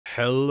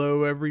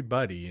Hello,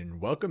 everybody,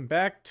 and welcome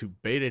back to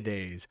Beta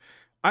Days.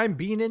 I'm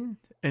Beenan,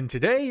 and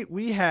today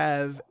we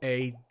have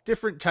a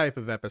different type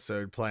of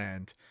episode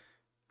planned.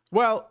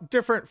 Well,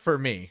 different for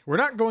me. We're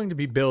not going to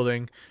be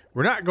building,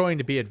 we're not going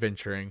to be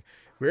adventuring.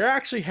 We're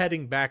actually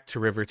heading back to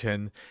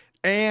Riverton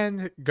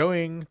and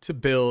going to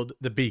build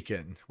the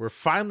beacon. We're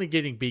finally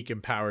getting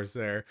beacon powers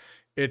there.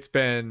 It's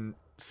been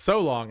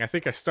so long. I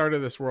think I started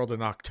this world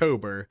in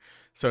October.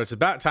 So it's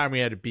about time we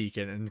had a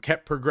beacon and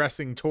kept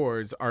progressing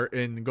towards our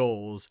end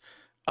goals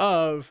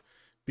of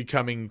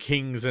becoming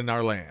kings in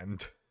our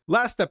land.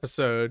 Last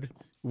episode,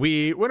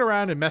 we went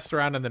around and messed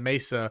around in the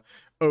mesa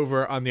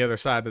over on the other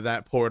side of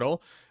that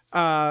portal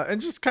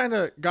and just kind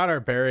of got our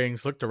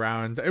bearings, looked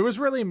around. It was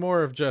really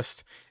more of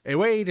just a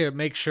way to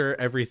make sure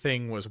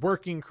everything was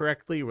working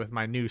correctly with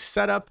my new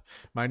setup,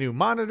 my new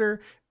monitor,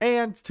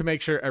 and to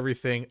make sure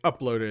everything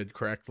uploaded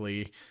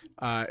correctly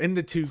in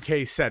the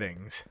 2K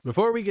settings.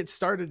 Before we get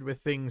started with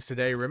things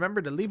today,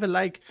 remember to leave a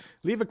like,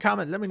 leave a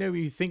comment, let me know what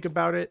you think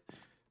about it,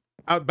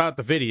 about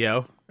the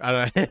video.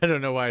 I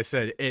don't know why I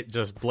said it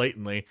just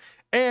blatantly.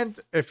 And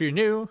if you're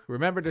new,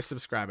 remember to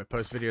subscribe. I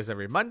post videos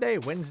every Monday,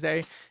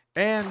 Wednesday,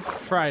 and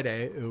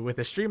Friday with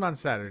a stream on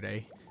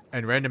Saturday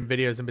and random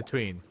videos in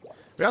between.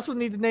 We also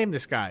need to name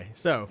this guy,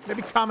 so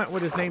maybe comment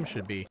what his name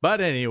should be.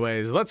 But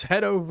anyways, let's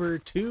head over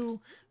to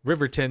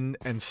Riverton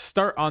and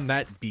start on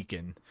that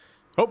beacon.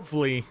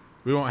 Hopefully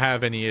we won't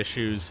have any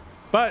issues,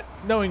 but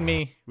knowing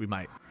me, we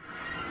might.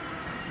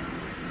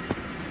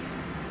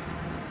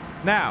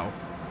 Now,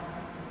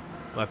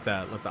 let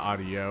the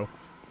audio.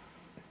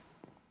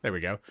 There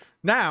we go.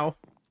 Now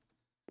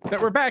that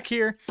we're back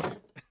here, I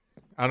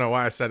don't know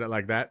why I said it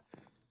like that.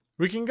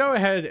 We can go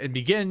ahead and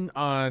begin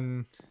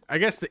on, I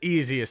guess, the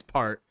easiest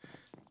part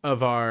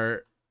of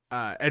our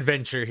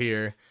adventure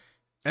here,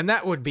 and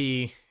that would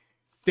be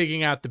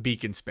digging out the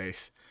beacon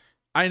space.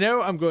 I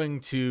know I'm going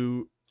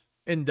to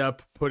end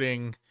up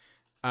putting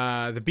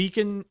the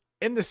beacon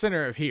in the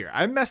center of here.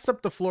 I messed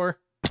up the floor.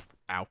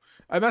 Ow.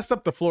 I messed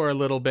up the floor a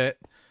little bit,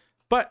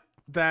 but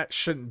that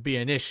shouldn't be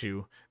an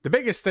issue. The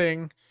biggest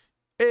thing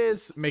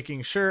is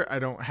making sure I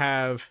don't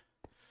have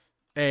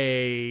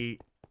a...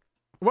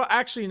 Well,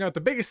 actually, you know what? The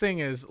biggest thing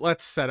is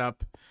let's set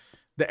up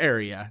the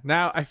area.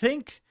 Now, I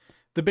think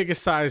the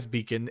biggest size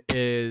beacon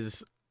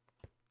is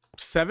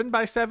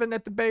 7x7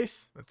 at the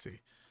base. Let's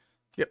see.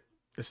 Yep,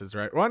 this is the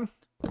right one.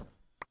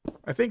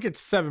 I think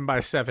it's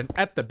 7x7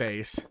 at the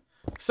base.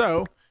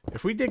 So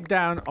if we dig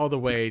down all the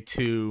way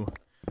to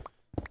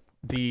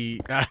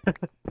the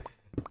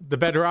the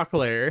bedrock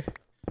layer,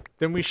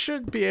 then we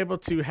should be able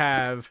to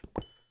have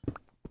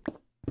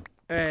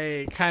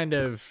a kind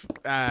of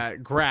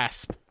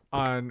grasp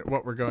on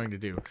what we're going to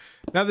do.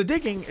 Now, the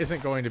digging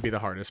isn't going to be the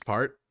hardest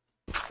part.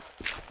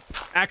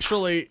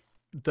 Actually,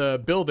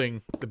 the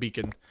building the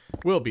beacon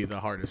will be the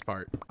hardest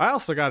part. I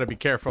also got to be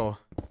careful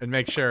and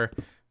make sure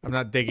I'm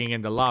not digging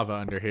into lava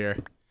under here,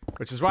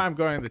 which is why I'm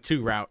going the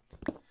 2 route.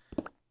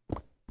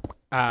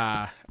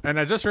 And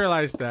I just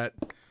realized that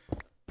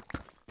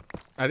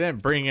I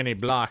didn't bring any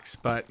blocks,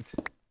 but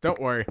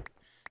don't worry.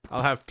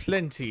 I'll have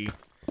plenty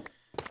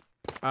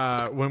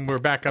when we're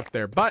back up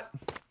there. But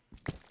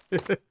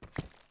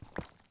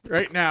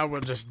right now,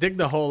 we'll just dig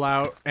the hole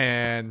out,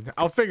 and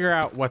I'll figure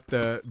out what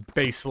the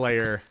base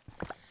layer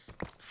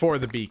for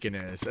the beacon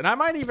is. And I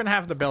might even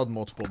have to build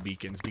multiple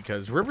beacons,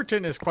 because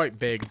Riverton is quite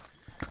big.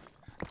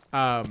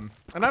 And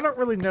I don't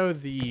really know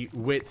the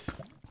width,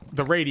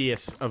 the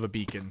radius of a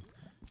beacon.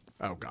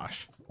 Oh,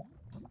 gosh.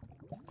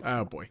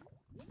 Oh, boy.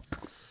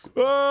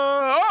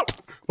 Oh!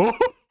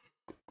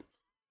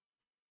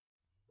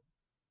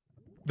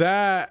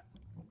 That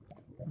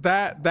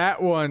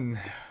one...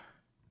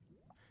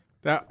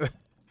 That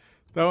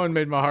one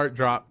made my heart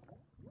drop.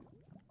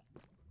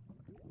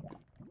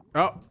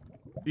 Oh,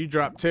 you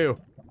dropped too.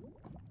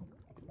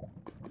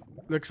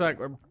 Looks like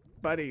we're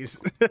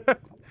buddies.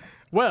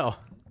 Well,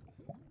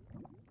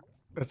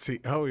 let's see.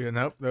 Oh, you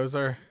know, those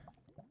are...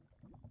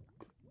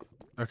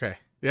 Okay,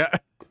 yeah.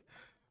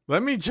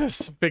 Let me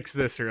just fix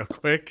this real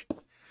quick.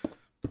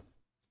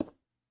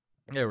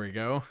 There we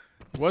go.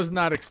 Was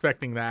not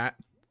expecting that.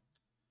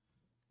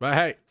 But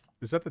hey,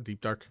 is that the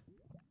deep dark?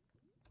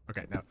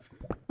 Okay, no.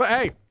 But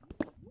hey,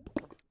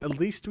 at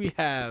least we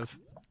have...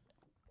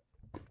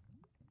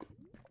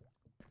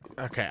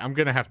 Okay, I'm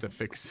gonna have to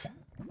fix...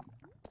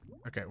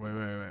 Okay, wait.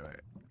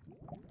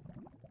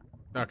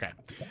 Okay.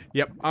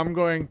 Yep, I'm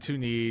going to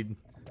need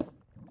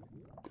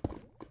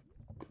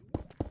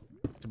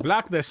to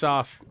block this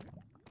off,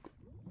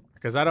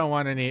 because I don't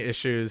want any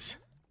issues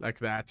like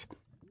that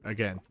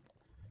again.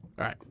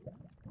 Alright.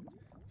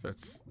 So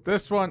it's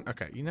this one.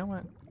 Okay, you know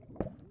what?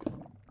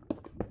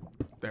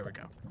 There we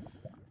go.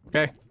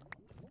 Okay.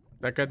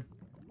 That good?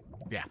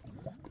 Yeah.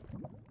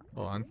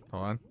 Hold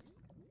on.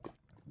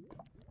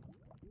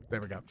 There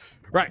we go.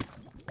 Right.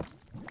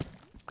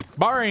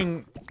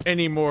 Barring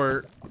any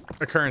more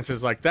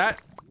occurrences like that,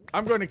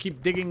 I'm going to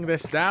keep digging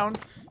this down,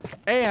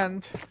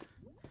 and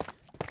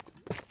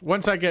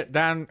once I get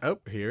down... Oh,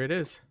 here it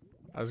is.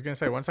 I was going to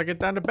say, once I get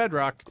down to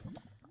bedrock,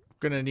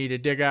 gonna need to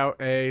dig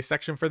out a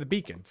section for the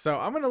beacon. So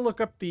I'm gonna look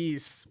up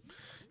these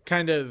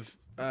kind of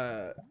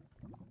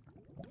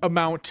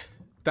amount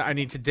that I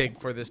need to dig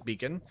for this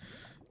beacon,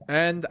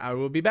 and I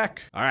will be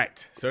back. All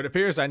right, so it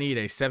appears I need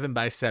a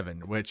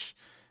 7x7, which,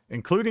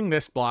 including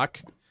this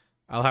block,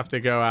 I'll have to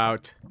go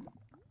out.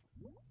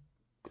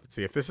 Let's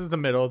see, if this is the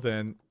middle,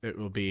 then it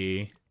will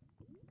be,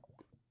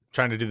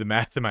 trying to do the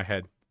math in my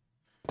head.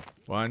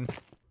 1,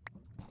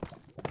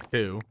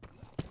 2,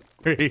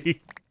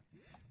 3.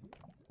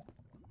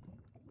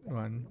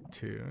 1,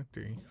 2,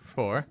 3,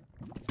 4,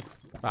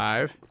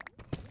 5,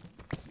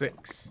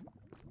 6.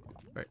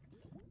 Wait.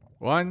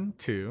 1,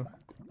 2.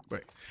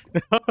 Wait.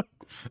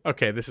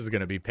 Okay, this is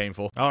gonna be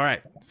painful. All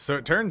right, so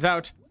it turns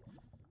out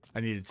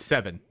I needed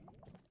 7.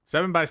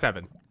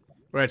 7x7.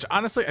 Which,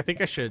 honestly, I think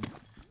I should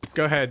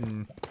go ahead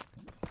and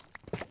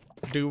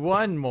do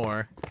one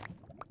more.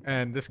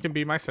 And this can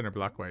be my center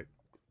block. Wait.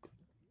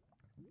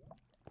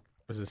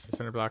 Was this the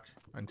center block?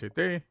 1, 2,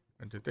 3.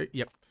 1, 2, 3.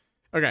 Yep.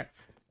 Okay.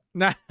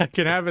 Now I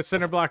can have a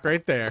center block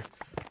right there.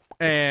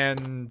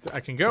 And I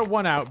can go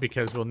one out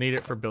because we'll need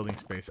it for building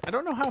space. I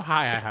don't know how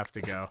high I have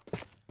to go.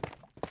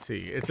 Let's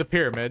see. It's a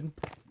pyramid.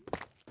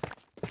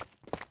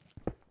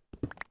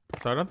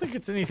 So I don't think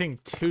it's anything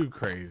too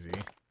crazy.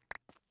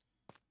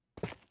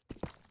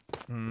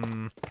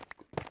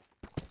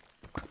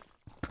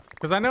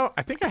 Because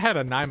I think I had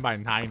a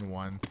 9x9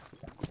 one.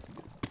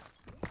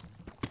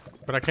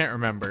 But I can't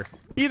remember.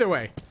 Either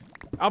way,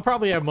 I'll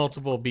probably have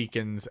multiple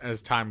beacons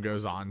as time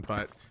goes on.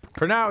 But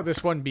for now,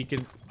 this one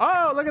beacon...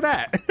 Oh, look at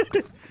that!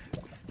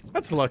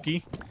 That's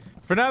lucky.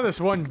 For now,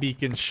 this one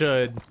beacon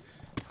should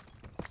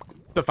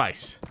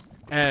suffice.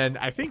 And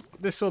I think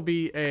this will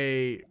be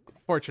a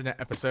fortunate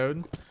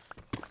episode.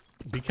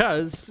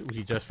 Because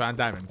we just found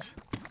diamonds.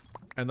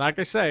 And like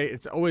I say,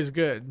 it's always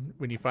good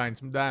when you find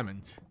some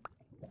diamonds.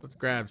 Let's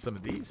grab some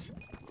of these.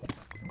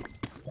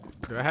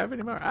 Do I have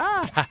any more?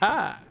 Ah,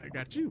 haha, I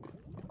got you.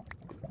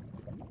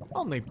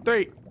 Only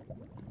 3.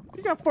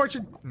 You got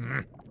fortune.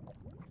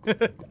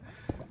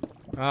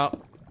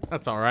 Well,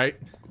 that's all right.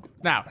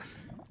 Now,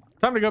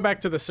 time to go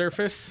back to the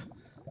surface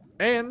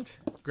and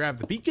grab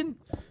the beacon.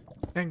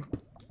 And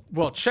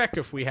we'll check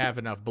if we have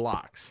enough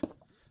blocks.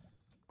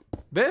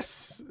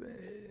 This,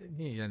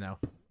 you know,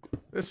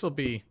 this will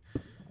be...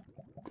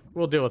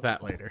 We'll deal with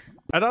that later.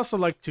 I'd also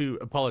like to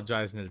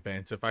apologize in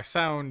advance if I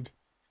sound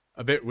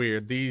a bit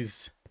weird.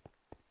 These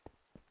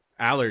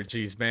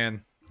allergies,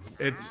 man.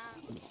 It's...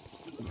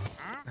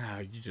 Oh,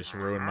 you just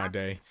ruined my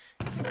day.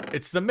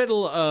 It's the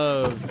middle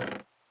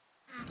of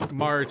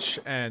March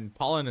and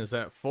pollen is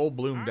at full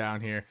bloom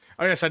down here.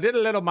 Oh yes, I did a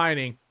little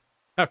mining.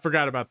 I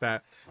forgot about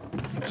that.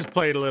 Just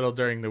played a little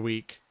during the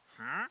week.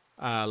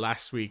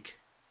 Last week.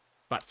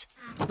 But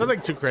nothing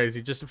too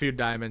crazy. Just a few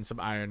diamonds, some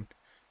iron.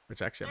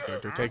 Which actually I'm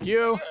going to take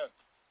you.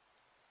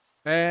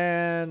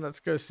 And let's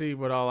go see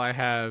what all I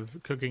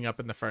have cooking up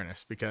in the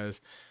furnace. Because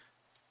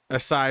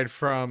aside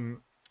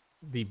from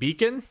the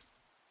beacon,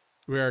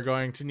 we are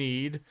going to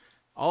need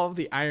all of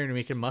the iron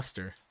we can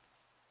muster.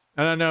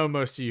 And I know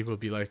most of you will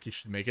be like, you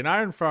should make an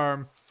iron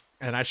farm.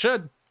 And I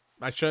should.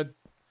 I should.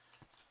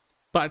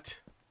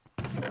 But,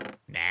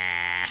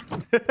 nah.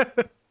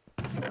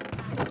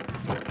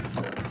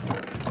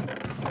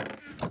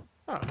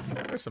 Oh,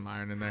 there's some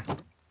iron in there.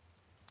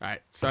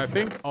 Alright, so I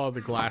think all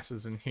the glass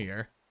is in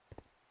here.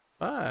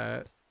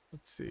 But,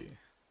 let's see.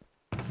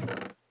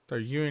 Throw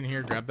you in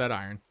here, grab that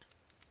iron.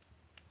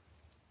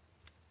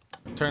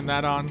 Turn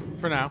that on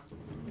for now.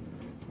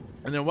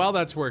 And then while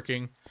that's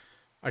working,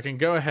 I can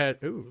go ahead...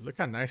 Ooh, look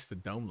how nice the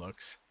dome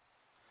looks.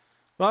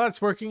 While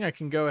that's working, I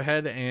can go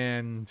ahead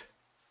and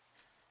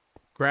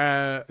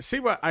see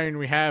what iron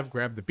we have,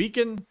 grab the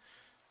beacon.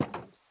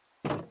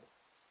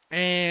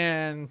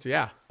 And,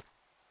 yeah.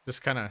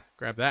 Just kind of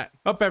grab that.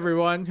 Hope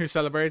everyone who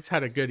celebrates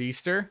had a good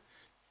Easter.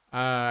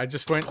 I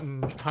just went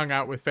and hung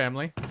out with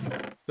family.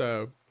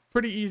 So,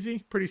 pretty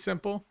easy, pretty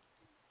simple.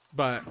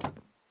 But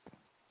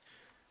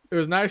it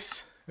was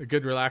nice. A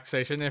good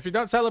relaxation. And if you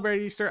don't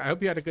celebrate Easter, I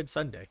hope you had a good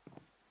Sunday.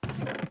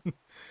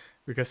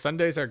 Because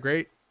Sundays are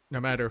great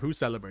no matter who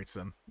celebrates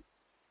them.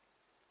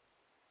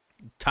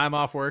 Time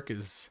off work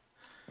is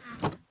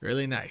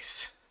really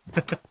nice.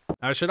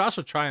 I should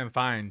also try and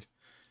find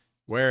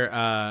where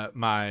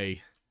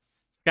my...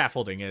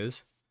 scaffolding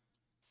is,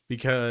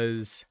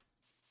 because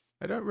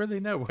I don't really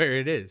know where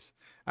it is.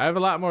 I have a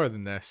lot more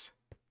than this.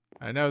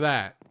 I know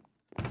that.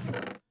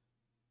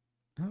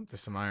 Oh,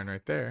 there's some iron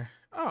right there.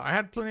 Oh, I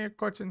had plenty of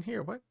quartz in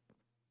here. What?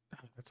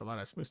 Oh, that's a lot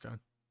of smooth stone.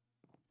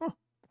 Oh.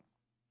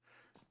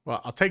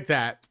 Well, I'll take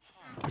that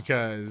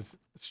because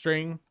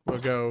string will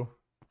go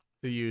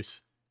to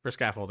use for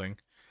scaffolding.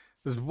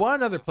 There's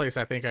one other place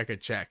I think I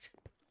could check.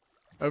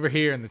 Over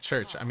here in the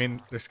church. I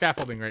mean, there's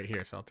scaffolding right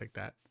here, so I'll take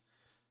that.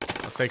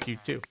 I'll take you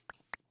too.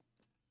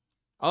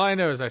 All I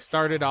know is I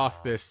started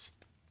off this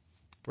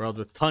world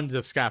with tons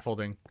of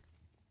scaffolding.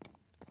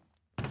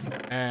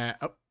 And,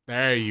 oh,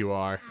 there you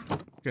are. I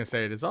was gonna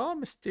say it has all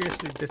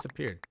mysteriously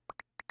disappeared.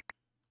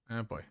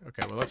 Oh boy.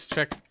 Okay, well let's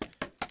check.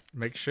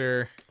 Make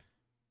sure.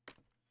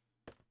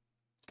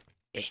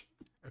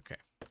 Okay.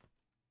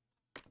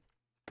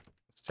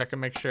 check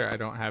and make sure I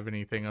don't have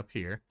anything up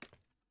here.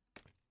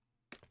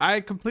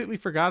 I completely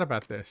forgot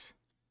about this.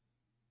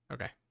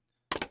 Okay.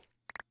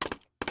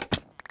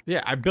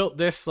 Yeah, I built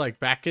this like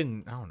back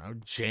in, I don't know,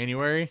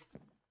 January.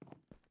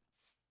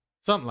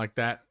 Something like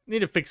that. Need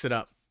to fix it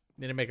up.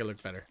 Need to make it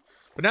look better.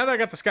 But now that I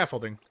got the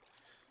scaffolding.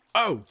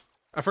 Oh,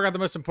 I forgot the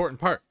most important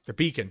part. The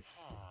beacon.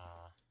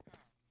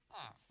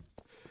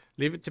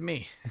 Leave it to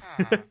me.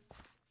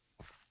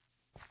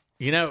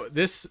 You know,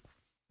 this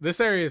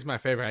area is my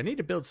favorite. I need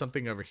to build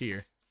something over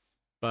here.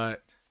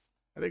 But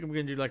I think I'm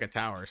going to do like a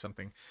tower or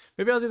something.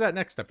 Maybe I'll do that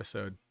next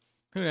episode.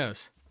 Who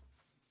knows?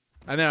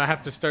 I know I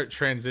have to start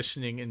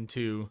transitioning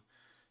into,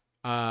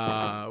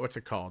 what's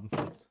it called?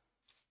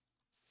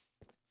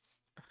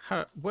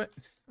 What?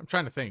 I'm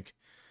trying to think.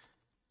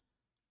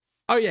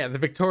 Oh yeah, the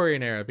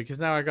Victorian era, because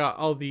now I got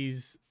all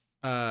these,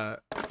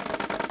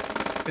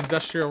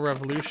 Industrial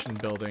Revolution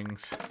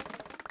buildings.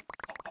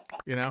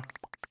 You know?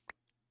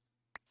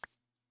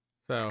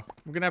 So,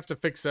 I'm gonna have to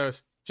fix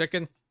those.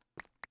 Chicken?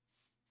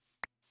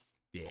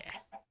 Yeah.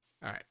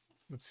 Alright.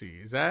 Let's see.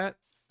 Is that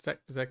good?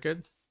 Is that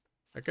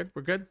good?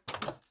 We're good?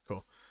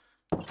 Cool.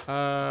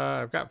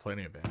 I've got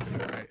plenty of it.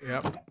 Alright,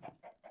 yep.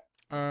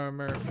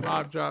 Armor,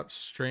 mob drop,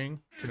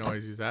 string. Can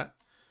always use that.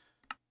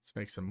 Let's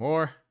make some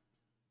more.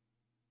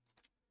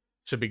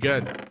 Should be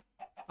good.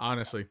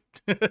 Honestly.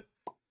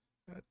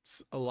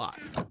 That's a lot.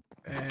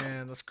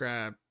 And let's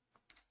grab...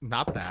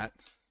 Not that.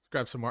 Let's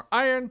grab some more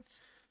iron.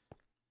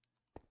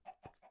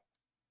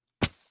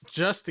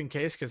 Just in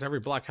case, because every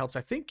block helps.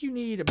 I think you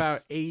need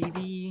about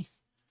 80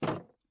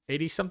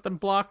 something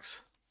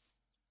blocks.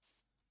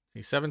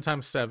 7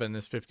 times 7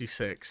 is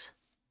 56.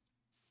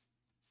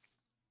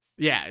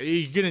 Yeah,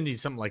 you're gonna need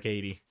something like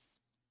 80.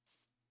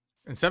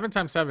 And 7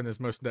 times 7 is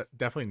most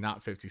definitely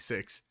not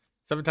 56.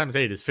 7 times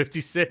 8 is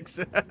 56.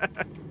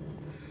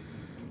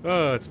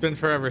 Oh, it's been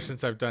forever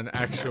since I've done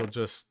actual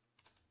just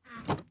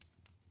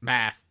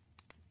math.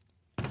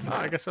 Oh,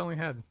 I guess I only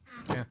had,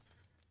 yeah.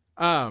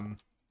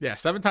 Yeah,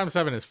 7 times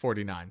 7 is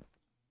 49.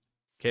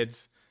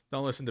 Kids,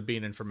 don't listen to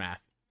Beanin for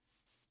math.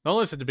 Don't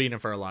listen to Beanin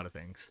for a lot of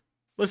things.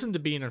 Listen to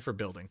Beanin for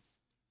building.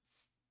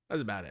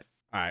 That's about it.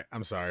 Alright,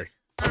 I'm sorry.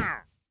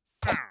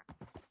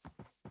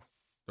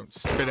 Don't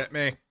spit at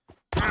me.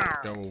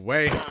 Go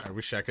away. I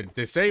wish I could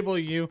disable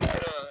you.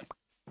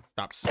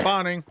 Stop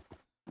spawning.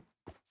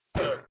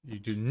 You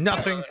do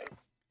nothing.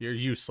 You're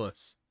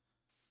useless.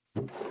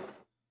 This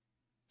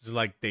is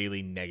like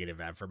daily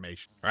negative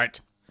affirmation. Right.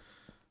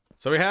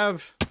 So we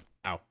have...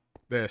 Ow.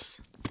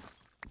 This.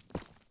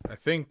 I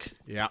think...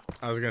 Yeah,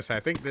 I was gonna say, I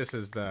think this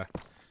is the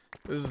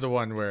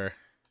one where...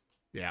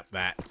 Yeah,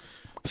 that.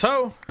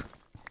 So,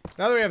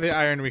 now that we have the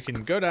iron, we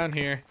can go down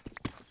here.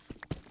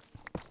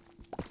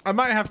 I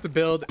might have to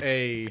build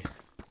a...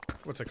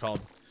 What's it called?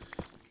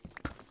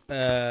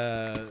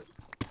 It's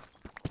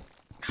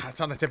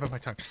on the tip of my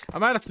tongue. I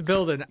might have to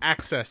build an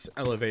access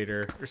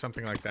elevator or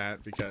something like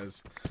that,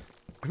 because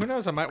who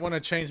knows, I might want to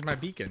change my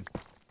beacon.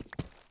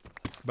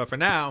 But for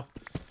now,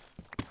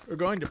 we're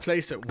going to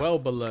place it well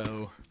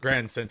below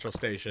Grand Central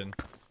Station.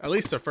 At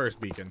least the first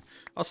beacon.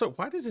 Also,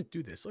 why does it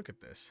do this? Look at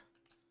this.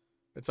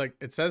 It's like,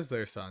 it says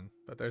there's sun,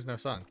 but there's no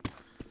sun.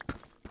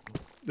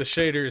 The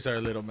shaders are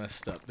a little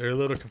messed up. They're a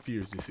little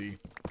confused, you see.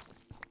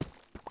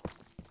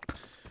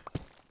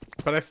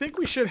 But I think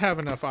we should have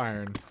enough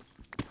iron.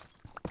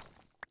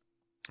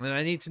 And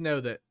I need to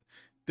know that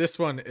this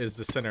one is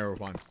the center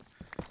one.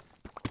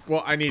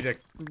 Well, I need to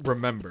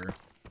remember.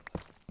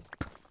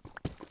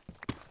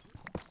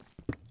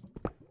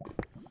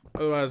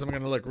 Otherwise, I'm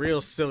going to look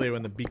real silly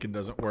when the beacon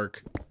doesn't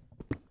work.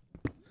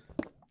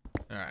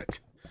 Alright.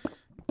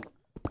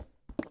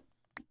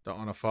 Don't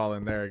want to fall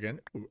in there again.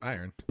 Ooh,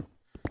 iron.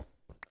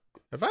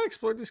 Have I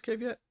explored this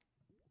cave yet?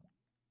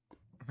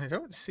 I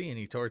don't see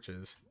any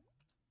torches.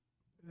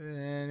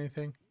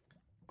 Anything?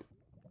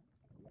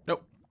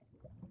 Nope.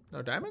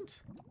 No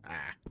diamonds?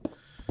 Ah.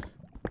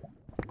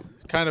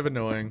 Kind of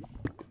annoying.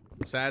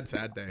 Sad,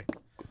 sad day.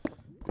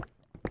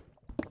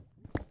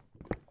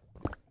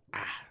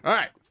 Ah.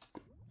 Alright.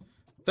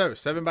 So,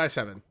 7 by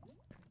 7.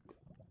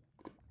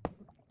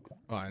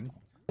 1.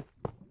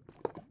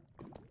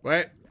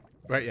 Wait.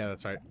 Wait, yeah,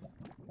 that's right.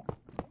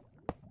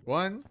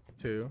 1,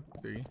 2,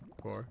 3,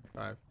 4,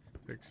 5,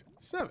 6,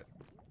 7.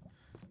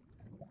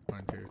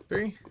 1, 2,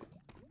 3.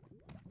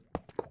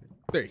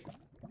 3.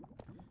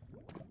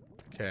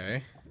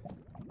 Okay.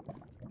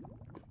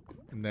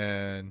 And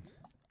then...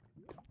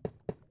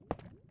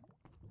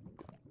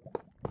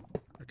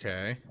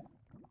 Okay.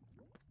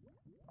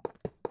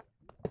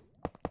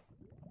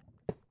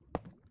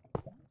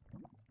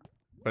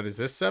 But is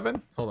this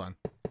 7? Hold on.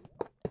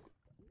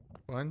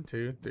 1,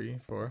 2, 3,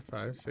 4,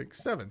 5,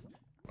 6, 7.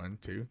 1,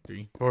 2,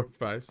 3, 4,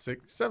 5,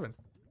 6, 7.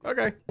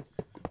 Okay.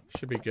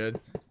 Should be good.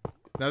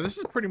 Now this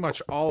is pretty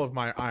much all of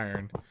my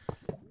iron.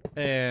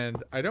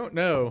 And I don't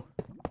know.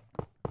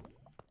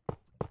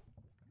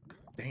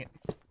 Dang it.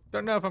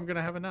 Don't know if I'm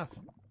gonna have enough.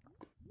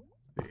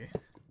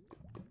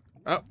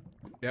 Oh.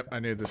 Yep, I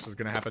knew this was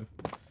gonna happen.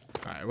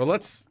 Alright, well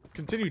let's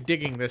continue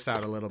digging this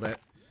out a little bit.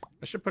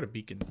 I should put a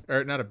beacon.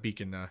 Or not a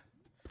beacon,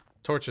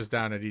 torches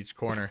down at each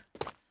corner.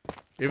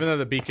 Even though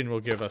the beacon will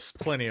give us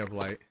plenty of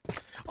light.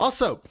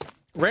 Also,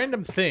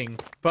 random thing,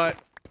 but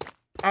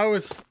I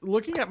was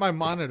looking at my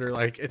monitor,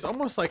 like, it's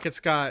almost like it's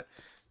got,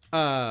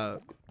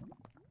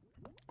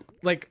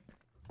 like,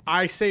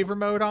 iSaver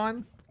mode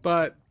on,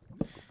 but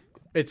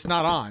it's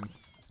not on.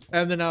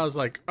 And then I was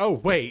like, oh,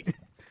 wait.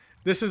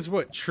 This is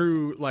what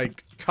true,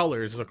 like,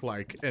 colors look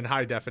like in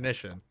high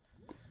definition.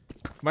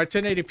 My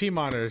 1080p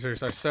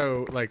monitors are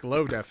so, like,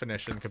 low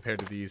definition compared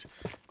to these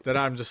that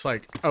I'm just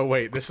like, oh,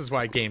 wait, this is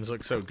why games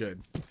look so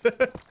good.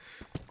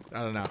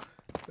 I don't know.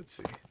 Let's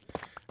see.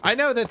 I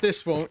know that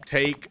this won't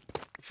take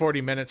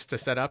 40 minutes to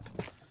set up.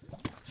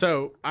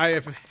 So I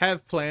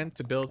have planned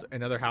to build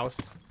another house,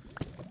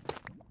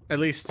 at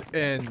least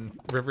in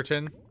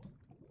Riverton,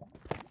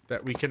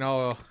 that we can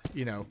all,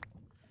 you know,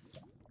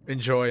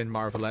 enjoy and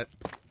marvel at.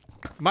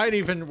 Might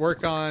even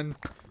work on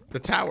the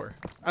tower.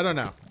 I don't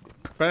know.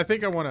 But I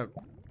think I want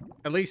to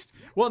at least,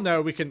 well,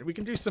 no, we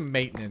can do some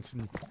maintenance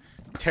and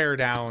tear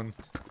down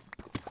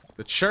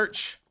the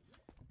church.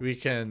 We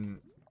can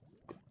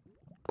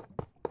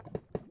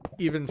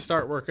even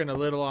start working a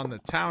little on the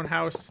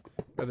townhouse,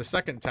 or the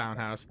second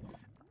townhouse.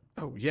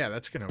 Oh yeah,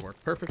 that's gonna work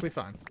perfectly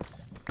fine.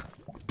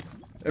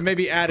 And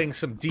maybe adding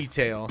some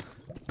detail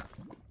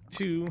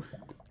to,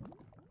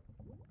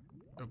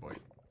 oh boy,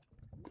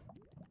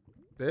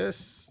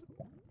 this.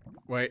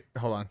 Wait,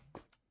 hold on.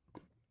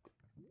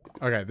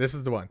 Okay, this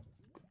is the one.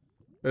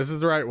 This is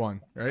the right one,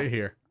 right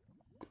here.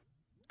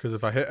 Because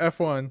if I hit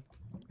F1,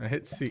 I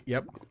hit C.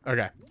 Yep.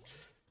 Okay.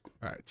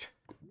 All right.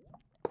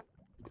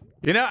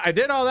 You know, I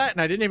did all that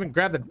and I didn't even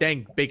grab the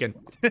dang bacon.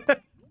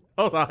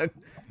 Hold on.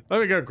 Let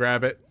me go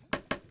grab it.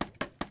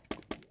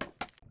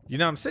 You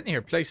know, I'm sitting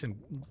here placing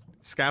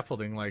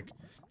scaffolding like,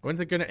 when's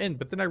it going to end?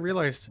 But then I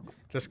realized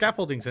the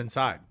scaffolding's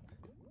inside.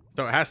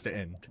 So it has to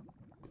end.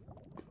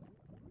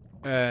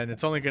 And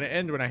it's only going to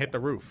end when I hit the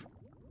roof.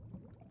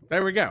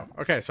 There we go.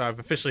 Okay, so I've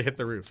officially hit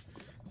the roof.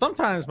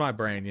 Sometimes my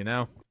brain, you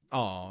know.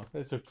 Aw,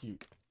 that's so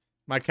cute.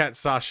 My cat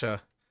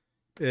Sasha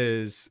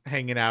is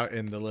hanging out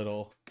in the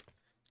little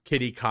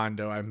kitty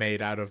condo I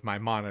made out of my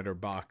monitor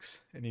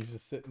box. And he's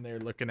just sitting there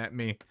looking at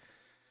me.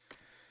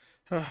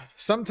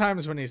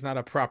 Sometimes when he's not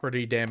a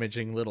property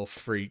damaging little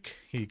freak,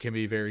 he can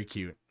be very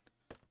cute.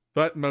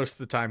 But most of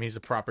the time he's a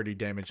property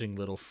damaging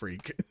little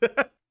freak.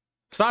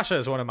 Sasha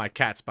is one of my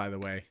cats, by the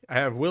way. I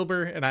have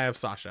Wilbur and I have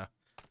Sasha.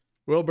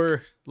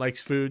 Wilbur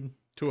likes food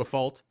to a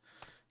fault.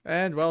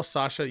 And, well,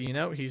 Sasha, you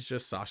know, he's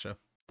just Sasha.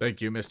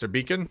 Thank you, Mr.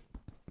 Beacon.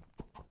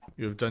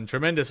 You've done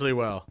tremendously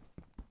well.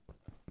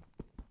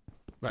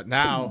 But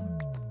now...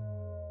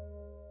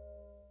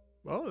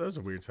 Oh, that was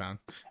a weird sound.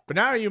 But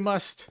now you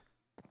must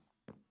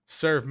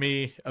serve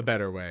me a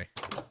better way.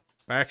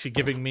 By actually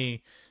giving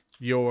me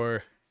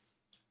your...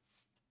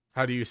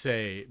 How do you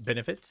say?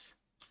 Benefits?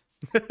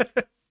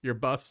 Your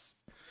buffs.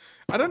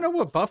 I don't know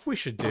what buff we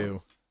should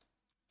do.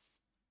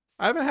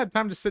 I haven't had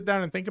time to sit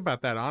down and think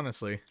about that,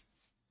 honestly.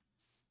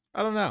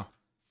 I don't know.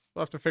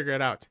 We'll have to figure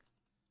it out.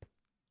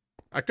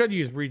 I could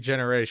use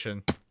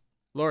regeneration.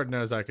 Lord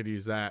knows I could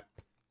use that.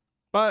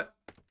 But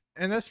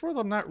in this world,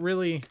 I'm not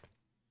really...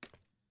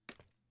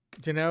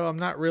 You know, I'm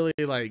not really,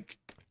 like...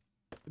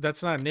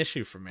 That's not an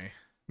issue for me.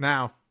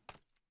 Now,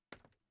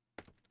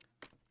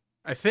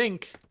 I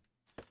think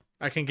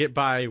I can get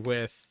by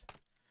with...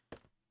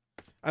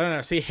 I don't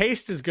know. See,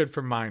 haste is good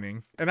for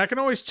mining. And I can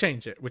always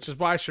change it, which is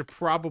why I should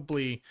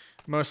probably,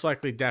 most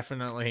likely,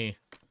 definitely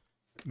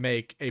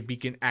make a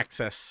beacon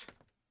access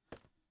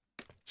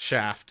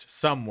shaft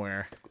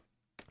somewhere.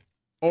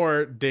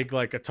 Or dig,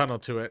 like, a tunnel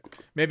to it.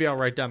 Maybe I'll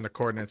write down the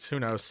coordinates. Who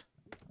knows?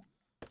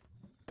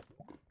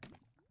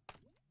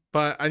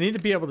 But I need to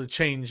be able to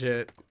change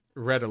it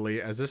readily,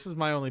 as this is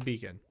my only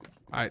beacon.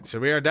 Alright, so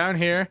we are down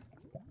here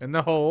in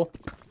the hole.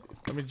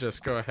 Let me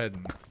just go ahead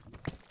and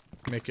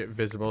make it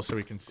visible so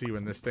we can see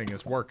when this thing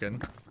is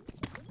working.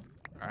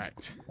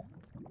 Alright.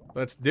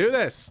 Let's do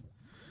this!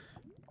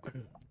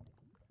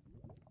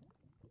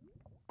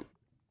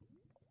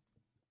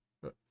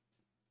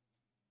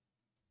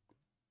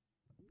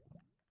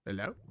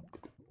 Hello?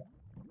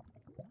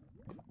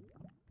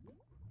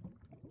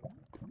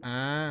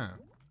 Ah.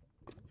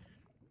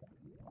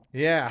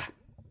 Yeah.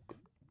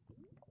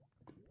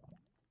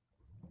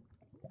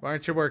 Why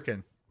aren't you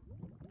working?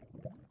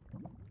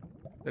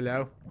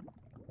 Hello?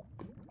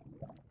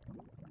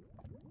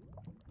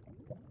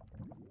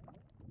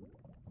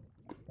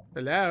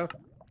 Hello?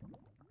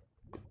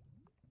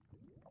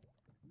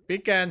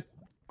 Beacon!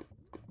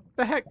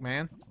 The heck,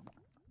 man?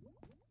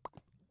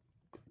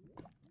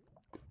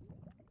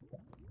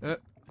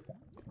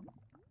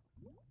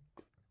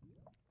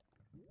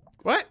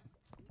 What?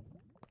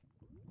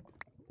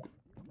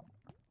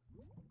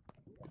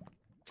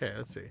 Okay,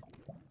 let's see.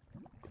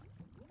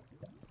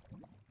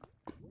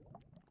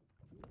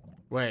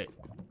 Wait.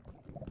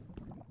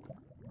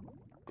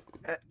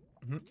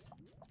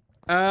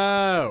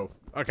 Oh.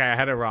 Okay, I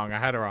had it wrong. I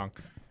had it wrong.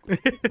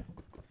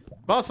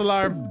 False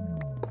alarm.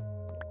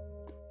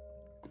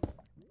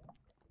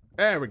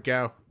 There we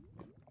go.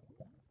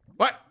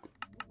 What?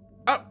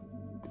 Oh.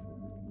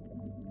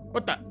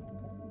 What the?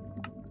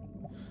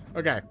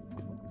 Okay.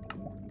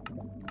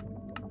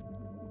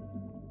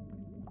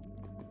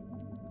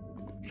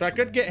 So I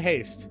could get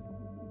haste.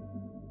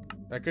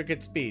 I could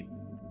get speed.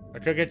 I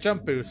could get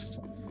jump boost.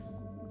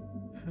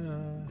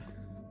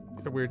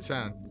 It's a weird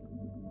sound.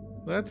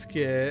 Let's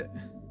get...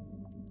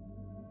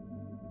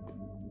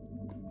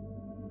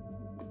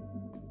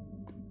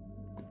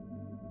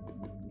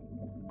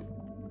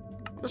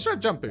 Let's try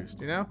jump boost,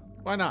 you know?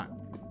 Why not?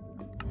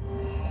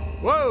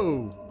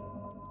 Whoa!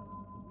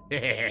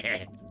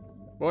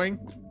 Boing,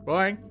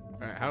 boing.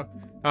 Alright,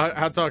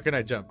 how tall can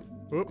I jump?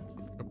 Whoop.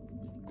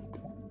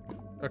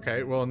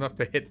 Okay, well enough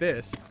to hit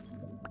this.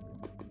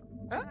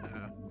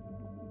 Ah.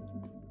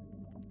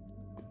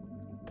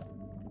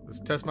 Let's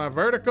test my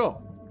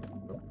vertical.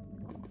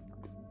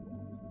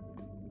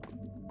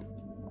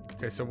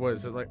 Okay, so what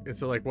is it like?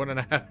 Is it like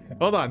 1.5?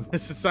 Hold on,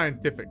 this is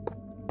scientific.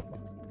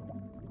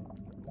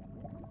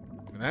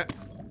 And that.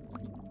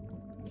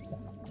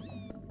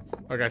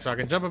 Okay, so I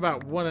can jump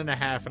about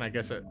 1.5, and I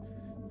guess it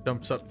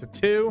jumps up to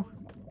 2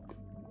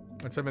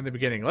 once I'm in the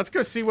beginning. Let's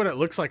go see what it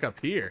looks like up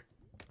here.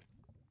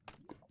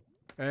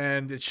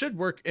 And it should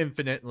work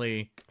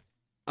infinitely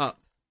up,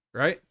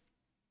 right?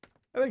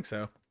 I think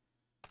so.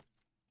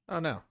 Oh,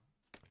 no.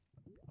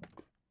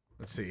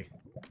 Let's see.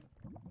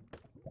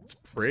 It's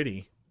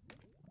pretty.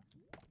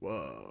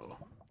 Whoa.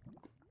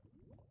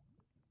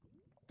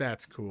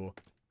 That's cool.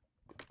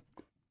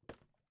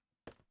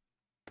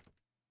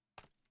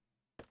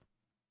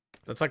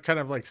 That's like kind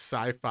of like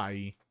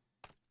sci-fi-y.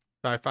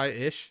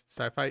 Sci-fi-ish?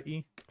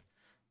 Sci-fi-y?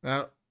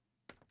 Now,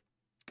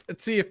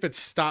 let's see if it's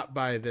stopped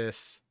by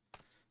this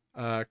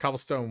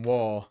cobblestone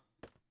wall.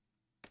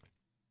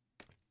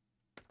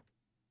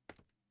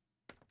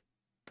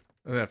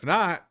 And if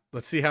not,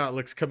 let's see how it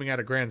looks coming out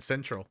of Grand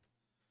Central.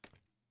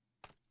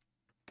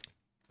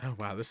 Oh,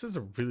 wow. This is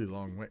a really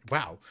long way.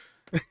 Wow.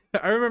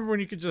 I remember when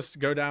you could just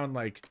go down,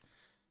 like,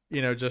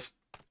 you know, just...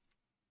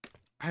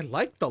 I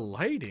like the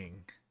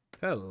lighting.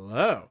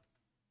 Hello.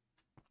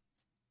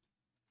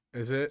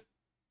 Is it?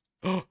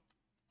 Oh!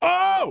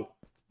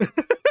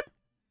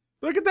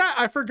 Look at that.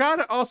 I forgot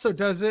it also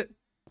does it.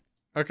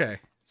 Okay.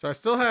 So I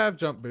still have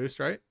jump boost,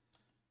 right?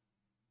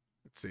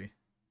 Let's see.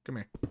 Come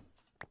here.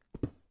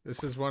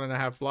 This is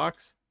 1.5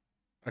 blocks.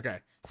 Okay.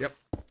 Yep.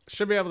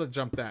 Should be able to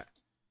jump that.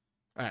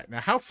 All right. Now,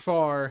 how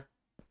far?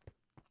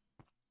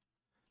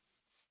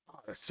 Oh,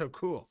 that's so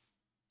cool.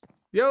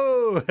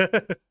 Yo!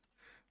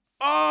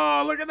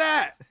 Oh, look at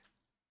that!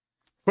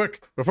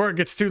 Quick, before it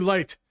gets too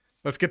light,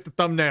 let's get the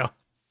thumbnail.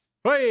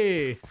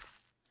 Hey!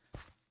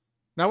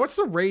 Now, what's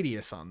the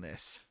radius on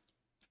this?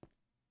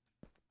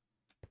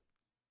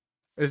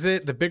 Is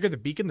it the bigger the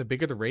beacon, the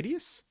bigger the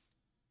radius?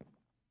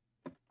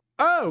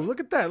 Oh, look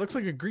at that. It looks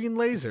like a green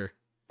laser.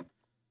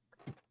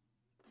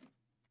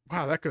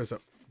 Wow, that goes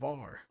up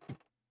far.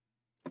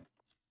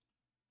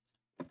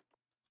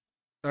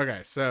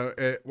 Okay, so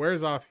it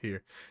wears off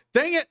here.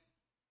 Dang it!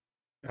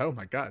 Oh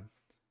my god.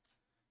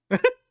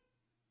 Look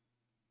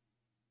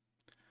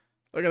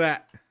at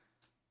that.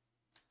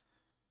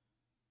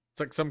 It's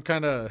like some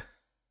kind of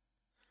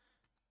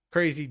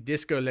crazy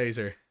disco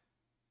laser.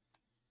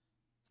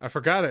 I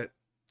forgot it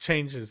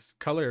changes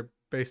color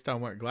based on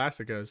what glass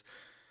it goes.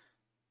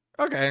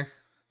 Okay.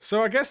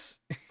 So I guess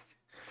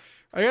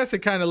it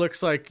kind of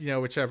looks like, you know,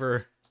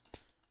 whichever.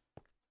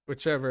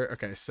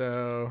 Okay,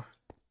 so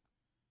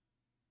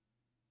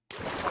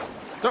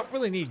don't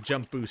really need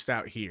jump boost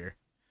out here.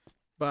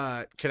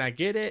 But can I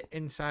get it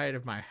inside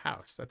of my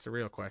house? That's a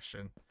real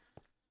question.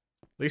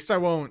 At least I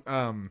won't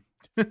all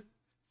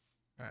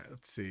right,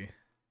 let's see.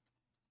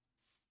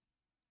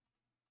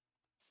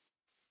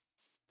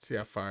 See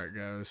how far it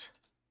goes.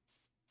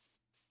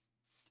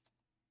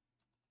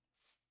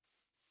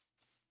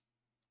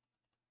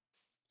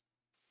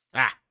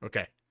 Ah,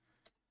 okay.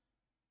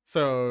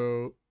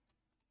 So,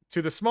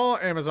 to the small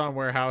Amazon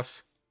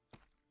warehouse.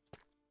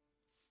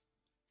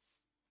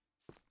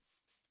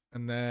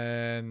 And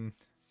then...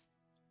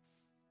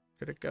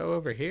 Could it go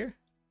over here?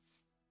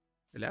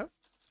 Hello?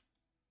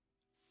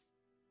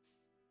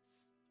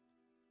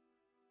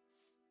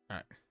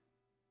 Alright.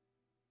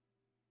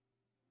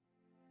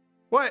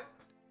 What?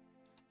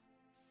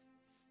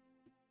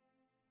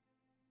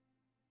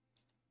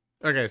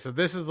 Okay, so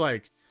this is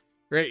like...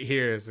 Right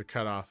here is the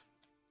cutoff.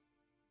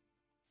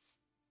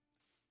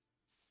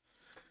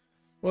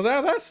 Well,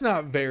 that's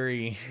not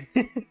very...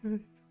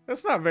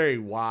 that's not very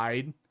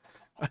wide.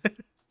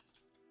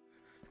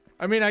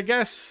 I mean, I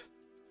guess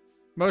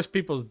most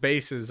people's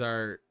bases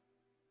are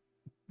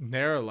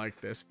narrow like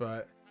this,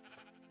 but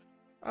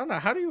I don't know.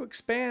 How do you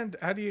expand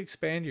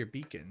your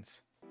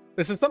beacons?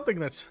 This is something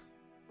that's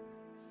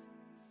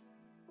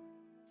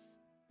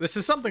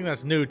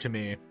new to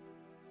me.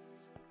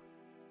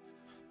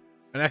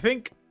 And I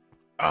think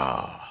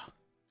I'm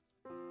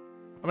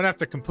gonna have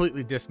to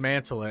completely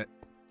dismantle it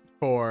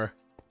for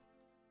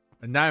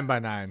a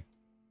 9x9.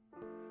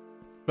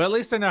 But at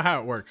least I know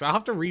how it works. I'll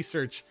have to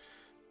research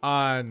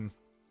on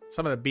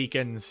some of the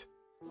beacons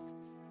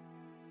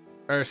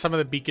or some of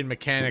the beacon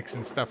mechanics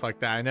and stuff like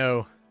that. I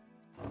know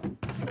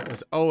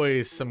there's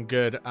always some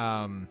good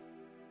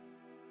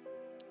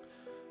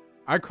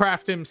our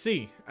craft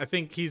MC. I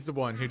think he's the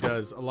one who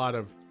does a lot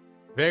of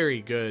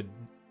very good,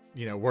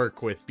 you know,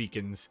 work with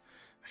beacons.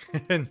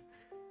 And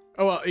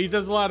oh well, he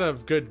does a lot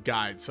of good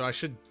guides, so I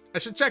should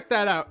check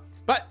that out.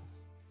 But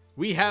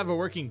we have a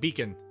working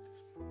beacon.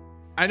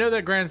 I know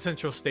that Grand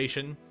Central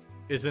Station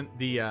isn't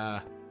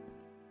the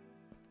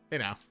you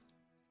know,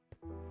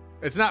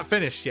 it's not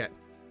finished yet,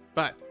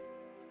 but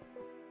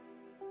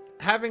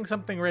having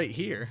something right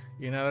here,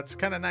 you know, that's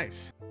kind of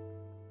nice.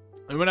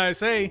 And when I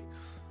say,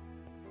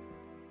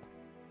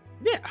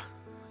 yeah.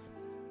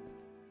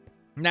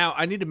 Now,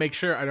 I need to make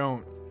sure I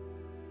don't,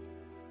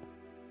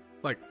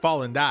 like,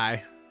 fall and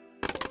die.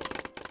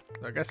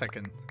 I guess I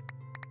can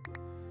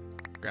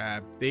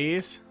grab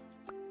these.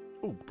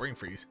 Ooh, brain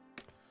freeze.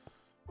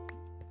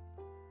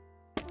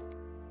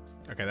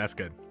 Okay, that's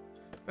good.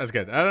 That's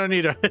good. I don't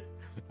need to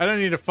I don't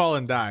need to fall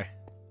and die.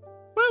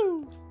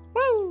 Woo!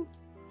 Woo!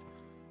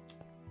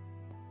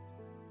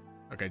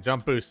 Okay,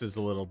 jump boost is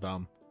a little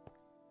dumb.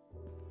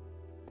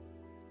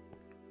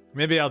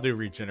 Maybe I'll do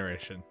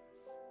regeneration.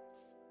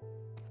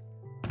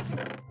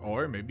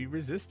 Or maybe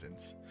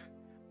resistance.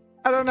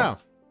 I don't know.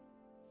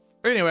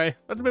 Anyway,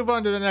 let's move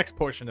on to the next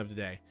portion of the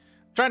day.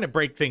 I'm trying to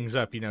break things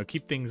up, you know,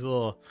 keep things a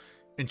little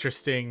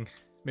interesting.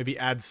 Maybe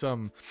add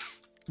some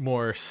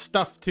more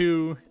stuff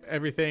to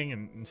everything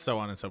and so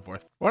on and so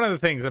forth. One of the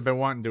things I've been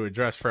wanting to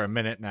address for a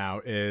minute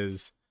now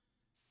is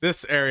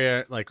this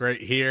area, like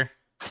right here.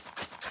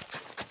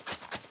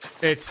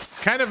 It's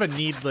kind of a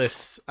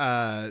needless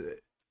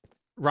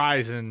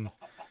rise in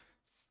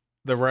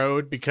the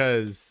road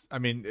because, I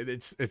mean,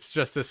 it's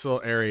just this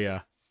little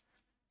area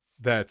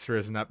that's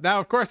risen up. Now,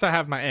 of course, I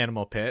have my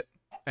animal pit,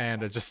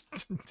 and I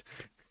just...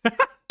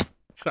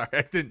 Sorry,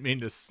 I didn't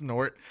mean to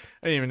snort.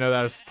 I didn't even know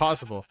that was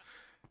possible.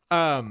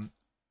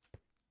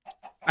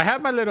 I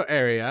have my little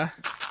area,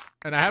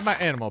 and I have my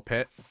animal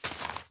pit.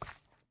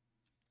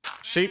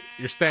 Sheep,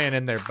 you're staying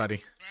in there,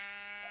 buddy.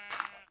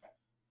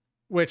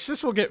 Which,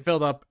 this will get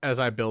filled up as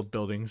I build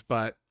buildings,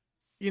 but,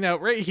 you know,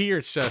 right here,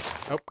 it's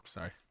just... Oh,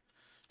 sorry.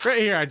 Right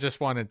here, I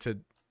just wanted to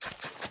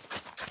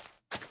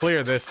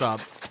clear this up.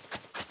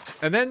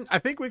 And then I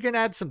think we can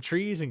add some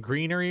trees and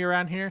greenery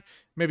around here.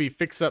 Maybe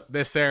fix up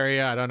this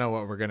area. I don't know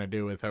what we're going to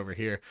do with over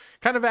here.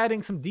 Kind of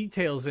adding some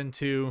details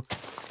into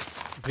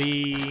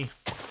the...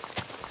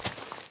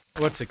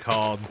 What's it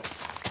called?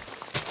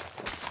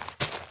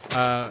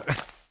 Kind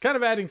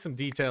of adding some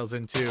details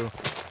into,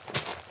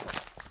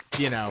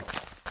 you know,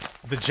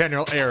 the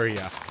general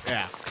area.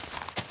 Yeah.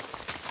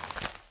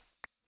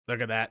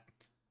 Look at that.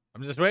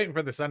 I'm just waiting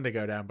for the sun to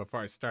go down before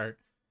I start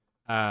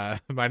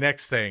my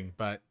next thing,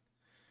 but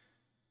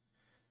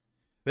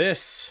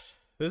this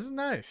is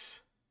nice.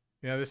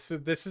 You know,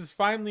 this is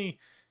finally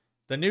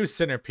the new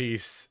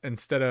centerpiece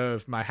instead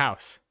of my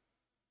house.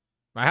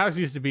 My house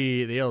used to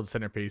be the old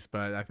centerpiece,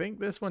 but I think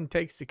this one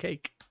takes the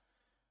cake,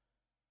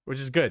 which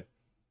is good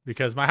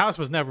because my house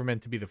was never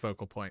meant to be the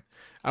focal point.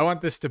 I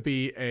want this to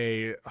be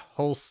a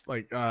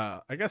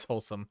I guess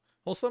wholesome,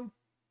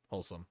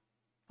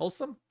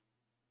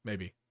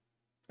 maybe.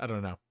 I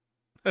don't know.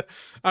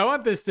 I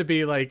want this to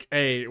be like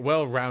a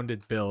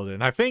well-rounded build,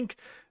 and I think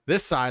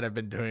this side I've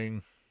been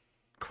doing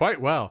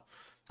quite well.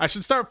 I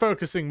should start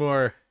focusing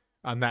more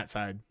on that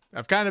side.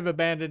 I've kind of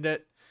abandoned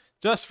it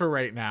just for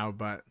right now,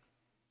 but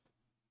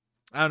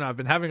I don't know. I've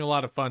been having a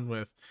lot of fun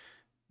with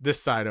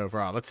this side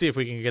overall. Let's see if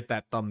we can get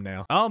that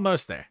thumbnail.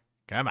 Almost there.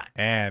 Come on.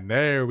 And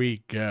there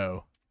we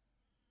go.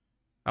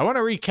 I want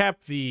to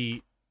recap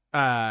the...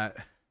 I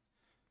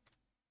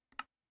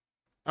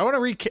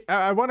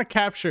want to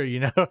capture, you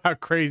know, how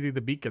crazy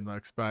the beacon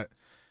looks, but,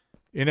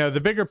 you know,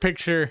 the bigger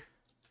picture...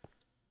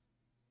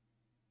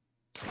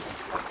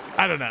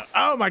 I don't know.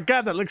 Oh my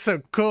god, that looks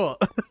so cool.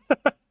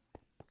 Look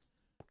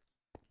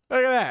at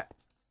that.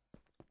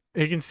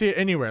 You can see it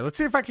anywhere. Let's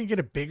see if I can get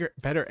a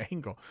better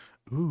angle.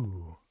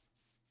 Ooh.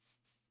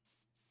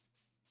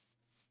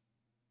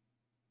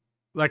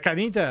 Like, I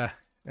need to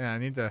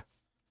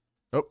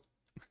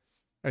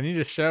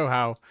show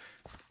how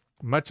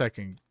much I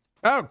can...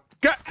 Oh,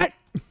 god! Hey!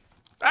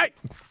 Hey!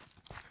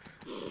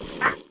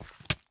 Ah!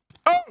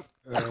 Oh!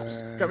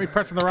 Got me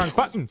pressing the wrong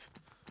buttons.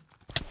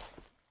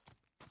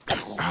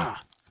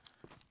 Ah!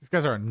 These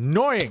guys are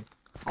annoying.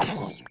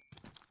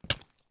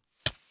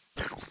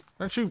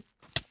 Don't you...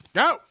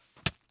 Go!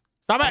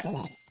 Stop it!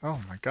 Oh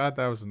my god,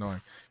 that was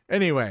annoying.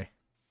 Anyway.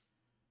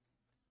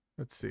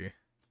 Let's see.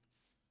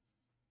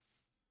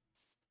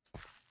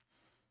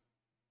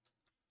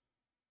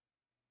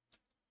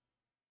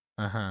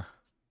 Uh-huh.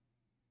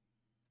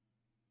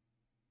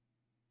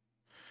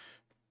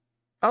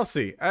 I'll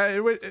see.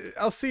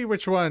 I'll see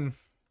which one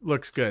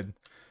looks good.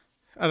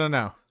 I don't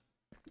know.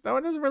 That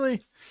one doesn't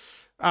really...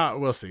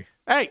 we'll see.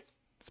 Hey!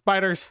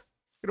 Spiders!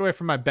 Get away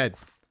from my bed.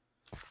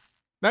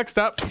 Next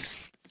up...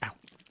 Ow.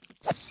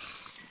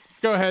 Let's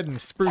go ahead and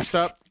spruce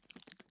up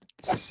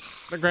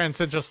the Grand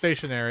Central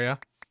Station area.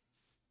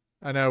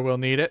 I know we'll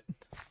need it.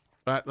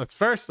 But let's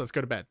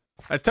go to bed.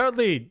 I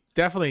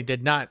definitely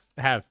did not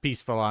have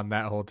peaceful on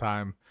that whole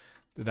time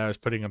that I was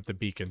putting up the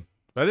beacon.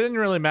 But it didn't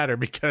really matter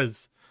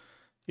because...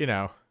 You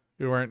know,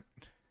 we weren't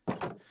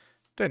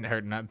Didn't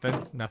hurt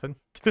nothing. Nothing.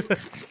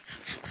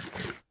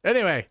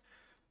 Anyway,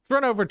 let's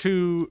run over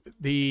to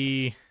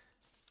the...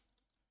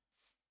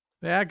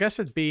 Yeah, I guess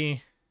it'd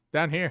be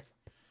down here.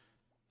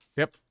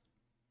 Yep.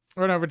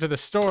 Run over to the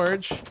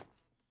storage.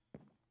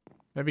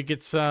 Maybe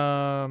get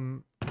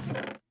some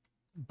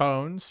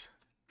bones.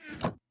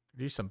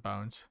 Use some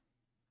bones.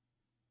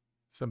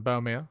 Some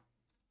bone meal.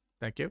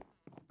 Thank you.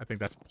 I think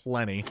that's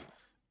plenty.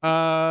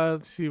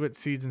 Let's see what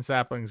seeds and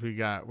saplings we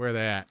got. Where are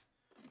they at?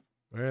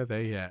 Where are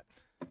they at?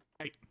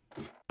 Hey.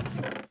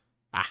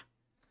 Ah.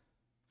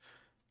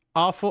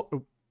 Awful.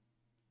 Ooh.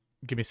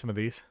 Give me some of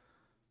these. I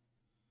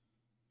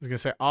was gonna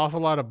say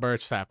awful lot of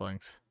birch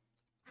saplings.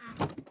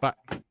 But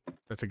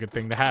that's a good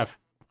thing to have.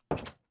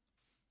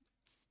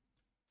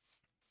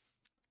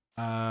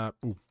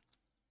 Ooh.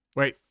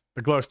 Wait,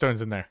 the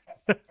glowstone's in there.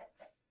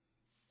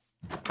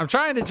 I'm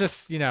trying to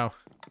just, you know,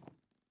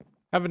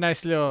 have a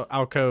nice little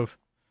alcove.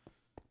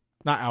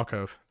 Not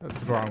alcove. That's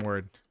the wrong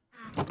word.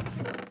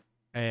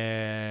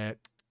 Yeah,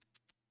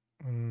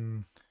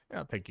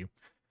 thank you.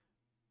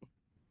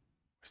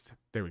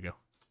 There we go.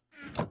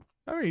 I'm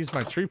gonna use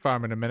my tree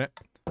farm in a minute.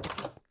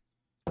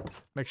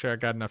 Make sure I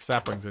got enough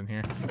saplings in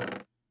here.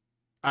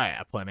 Oh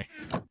yeah, plenty.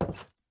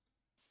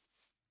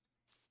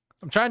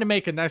 I'm trying to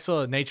make a nice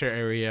little nature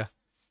area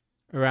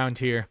around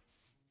here.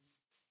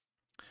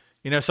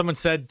 You know, someone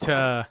said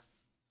to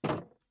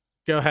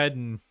go ahead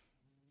and...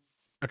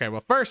 Okay,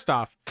 well, first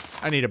off,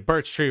 I need a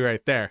birch tree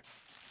right there.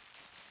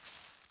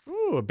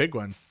 Ooh, a big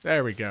one.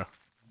 There we go.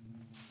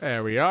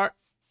 There we are.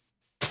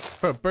 Let's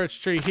put a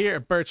birch tree here, a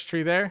birch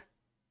tree there.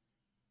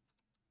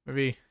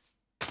 Maybe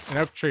an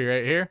oak tree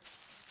right here.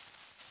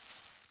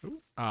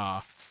 Ooh,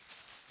 I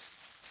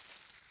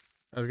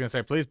was going to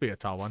say, please be a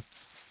tall one.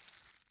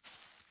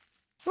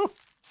 Ooh.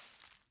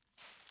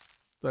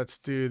 Let's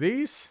do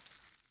these.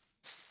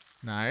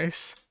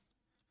 Nice.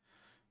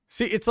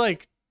 See, it's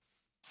like...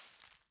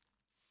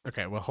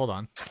 Okay, well, hold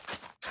on.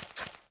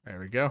 There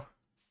we go.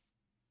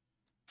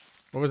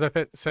 What was I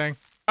saying?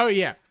 Oh,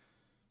 yeah.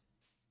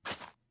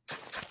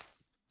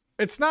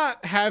 It's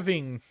not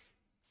having...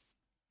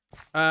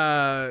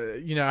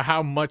 you know,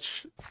 how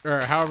much...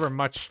 Or however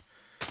much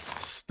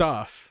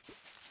stuff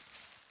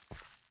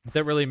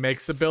that really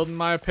makes the build, in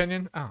my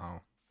opinion.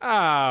 Oh.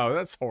 Oh,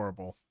 that's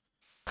horrible.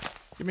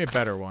 Give me a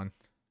better one.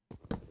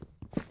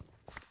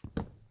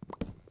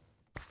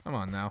 Come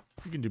on now.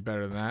 You can do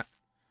better than that.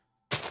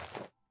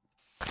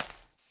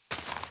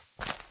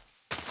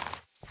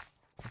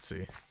 Let's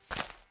see.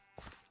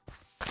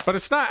 But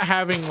it's not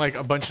having like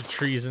a bunch of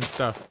trees and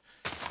stuff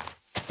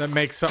that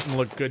makes something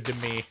look good to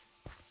me.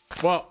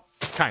 Well,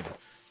 kind of.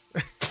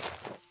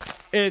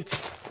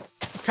 It's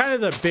kind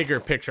of the bigger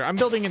picture. I'm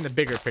building in the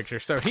bigger picture.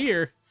 So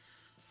here,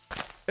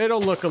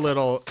 it'll look a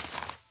little...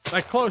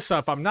 Like close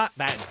up, I'm not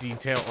that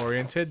detail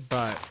oriented,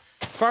 but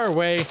far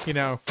away, you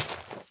know...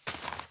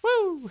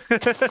 Woo!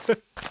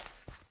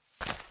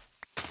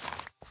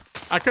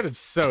 I could have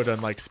so done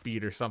like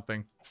speed or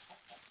something.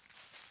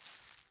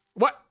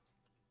 What?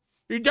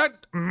 You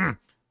done?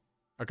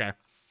 Okay.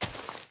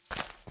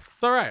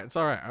 It's alright, it's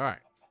alright,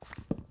 alright.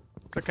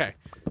 It's okay.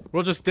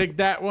 We'll just dig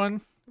that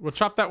one. We'll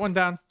chop that one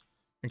down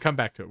and come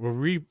back to it.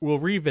 We'll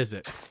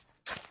revisit.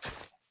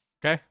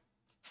 Okay?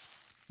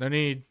 No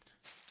need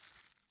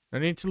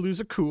to lose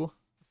a cool.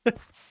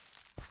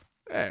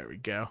 There we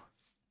go.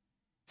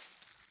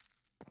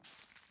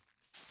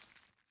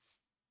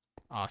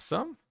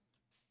 Awesome.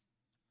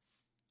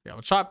 Yeah,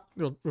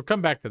 we'll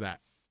come back to that.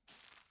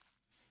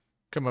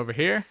 Come over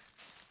here.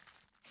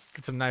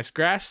 Get some nice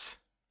grass.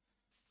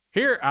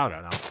 Here, I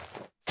don't know.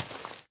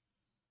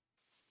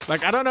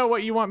 Like, I don't know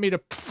what you want me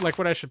to, like,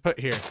 what I should put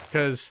here,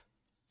 because,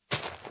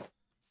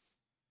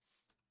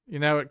 you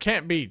know, it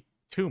can't be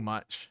too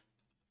much.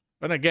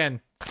 But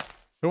again,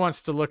 who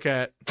wants to look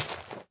at,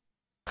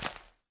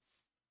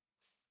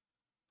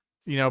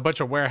 you know, a bunch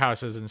of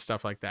warehouses and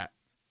stuff like that?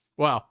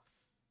 Well,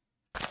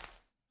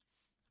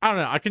 I don't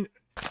know.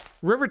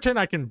 Riverton,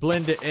 I can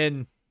blend it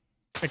in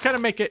and kind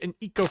of make it an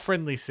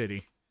eco-friendly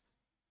city.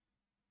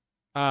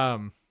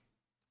 You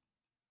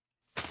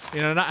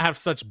know, not have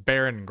such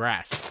barren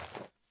grass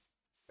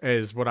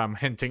is what I'm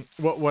hinting,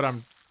 what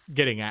I'm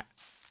getting at.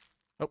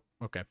 Oh,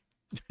 okay.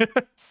 So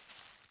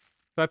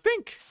I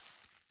think,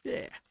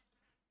 yeah,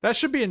 that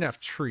should be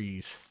enough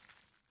trees.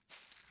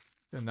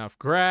 Enough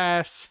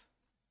grass.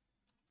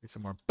 Get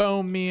some more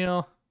bone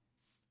meal.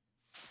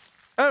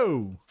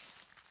 Oh!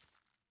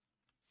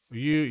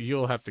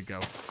 You'll have to go.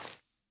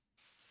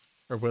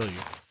 Or will you?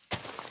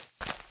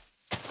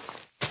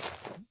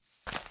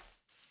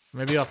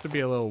 Maybe you'll have to be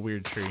a little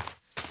weird tree.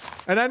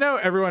 And I know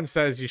everyone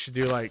says you should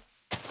do like...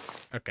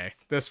 Okay,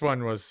 this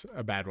one was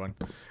a bad one.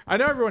 I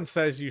know everyone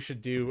says you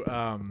should do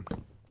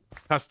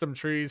custom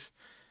trees.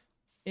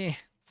 Eh.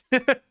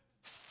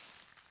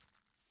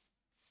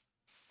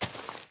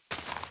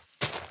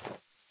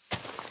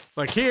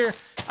 Like here,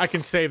 I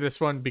can save this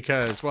one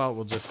because, well,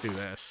 we'll just do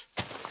this.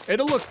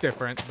 It'll look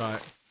different,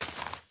 but,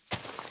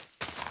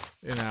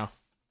 you know,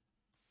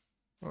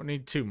 don't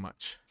need too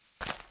much.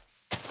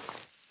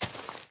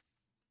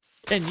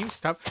 Can you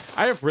stop?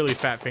 I have really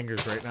fat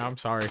fingers right now. I'm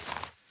sorry.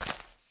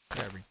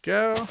 There we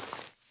go.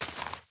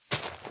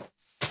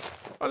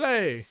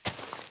 Olé!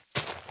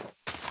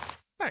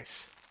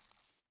 Nice.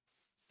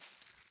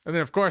 And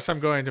then, of course, I'm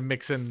going to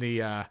mix in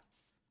the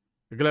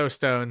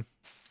glowstone.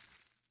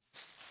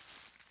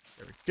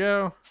 There we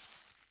go.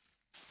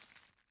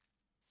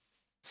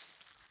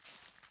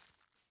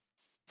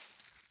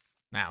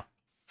 Now.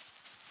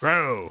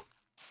 Grow!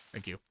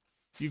 Thank you.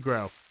 You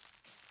grow.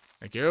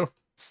 Thank you.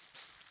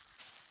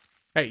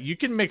 Hey, you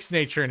can mix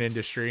nature and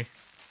industry.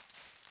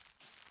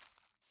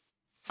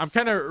 I'm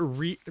kind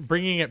of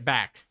bringing it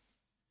back.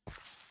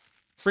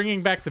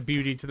 Bringing back the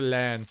beauty to the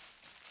land.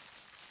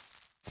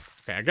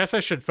 Okay, I guess I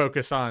should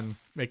focus on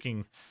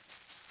making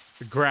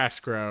the grass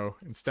grow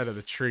instead of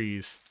the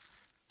trees.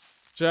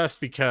 Just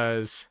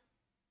because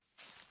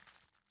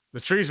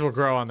the trees will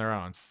grow on their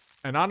own.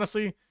 And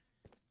honestly,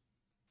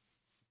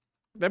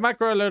 they might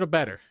grow a little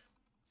better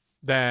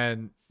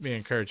than me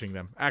encouraging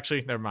them.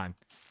 Actually, never mind.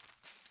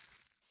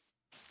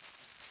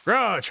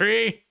 Grow,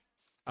 tree!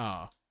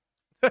 Oh.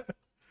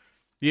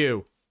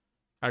 You.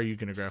 How are you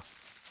gonna grow?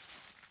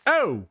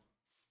 Oh!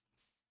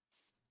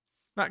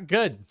 Not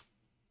good.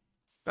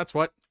 That's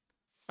what.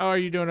 How are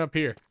you doing up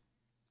here?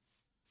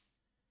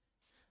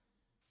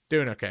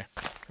 Doing okay.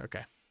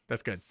 Okay.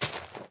 That's good.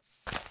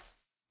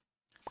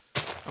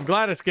 I'm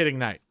glad it's getting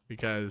night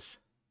because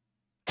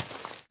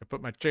I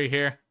put my tree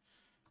here.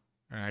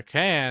 And I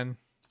can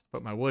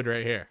put my wood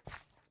right here.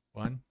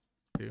 1,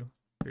 2,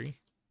 3,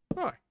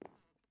 4.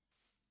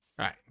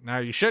 Alright, now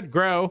you should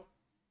grow.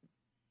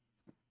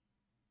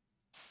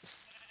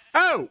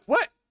 Oh,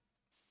 what?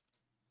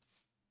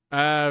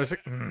 I was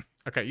like,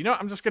 okay, you know what?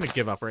 I'm just gonna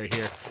give up right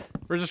here.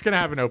 We're just gonna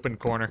have an open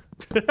corner.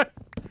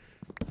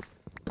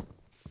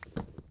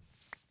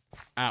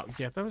 Ow,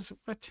 yeah, that was,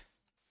 what?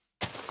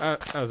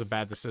 That was a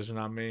bad decision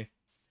on me.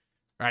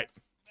 Alright.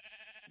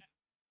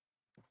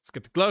 Let's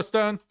get the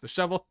glowstone, the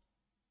shovel.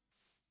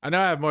 I know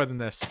I have more than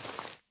this.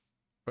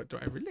 But do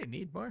I really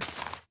need more?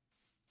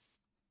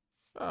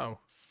 Oh.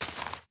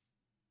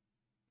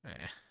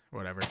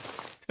 Whatever.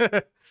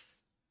 I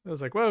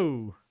was like,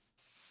 whoa.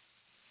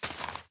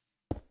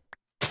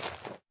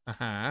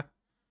 Uh-huh.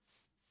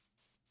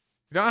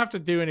 You don't have to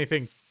do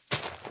anything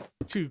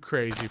too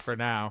crazy for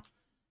now.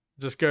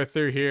 Just go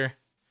through here.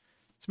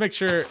 Just make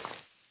sure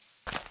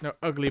no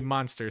ugly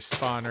monsters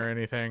spawn or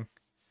anything.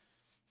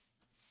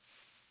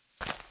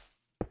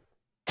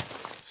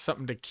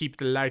 Something to keep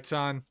the lights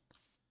on.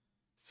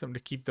 Something to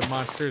keep the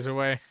monsters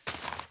away.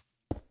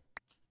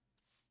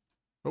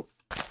 Oh,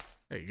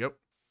 there you go.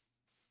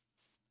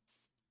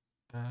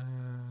 Let's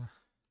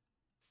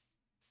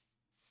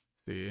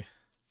see.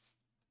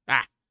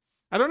 Ah,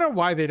 I don't know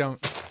why they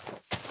don't,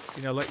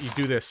 let you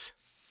do this.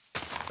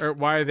 Or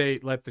why they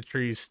let the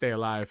trees stay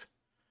alive.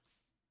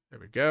 There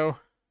we go.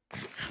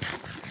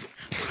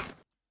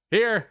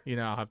 Here,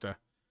 I'll have to,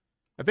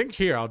 I think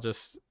here I'll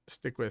just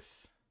stick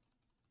with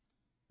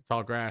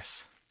tall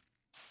grass.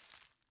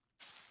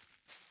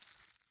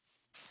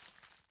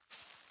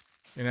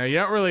 You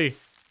don't really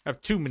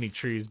have too many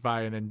trees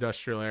by an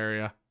industrial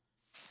area.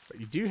 But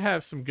you do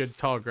have some good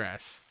tall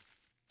grass.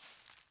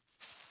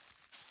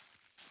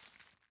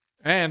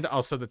 And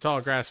also the tall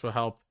grass will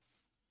help,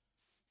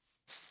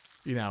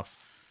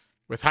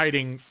 with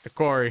hiding the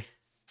quarry.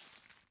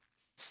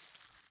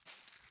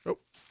 Oh,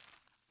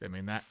 didn't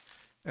mean that.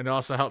 And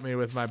also help me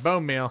with my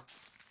bone meal.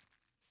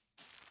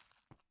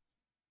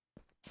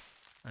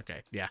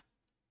 Okay, yeah.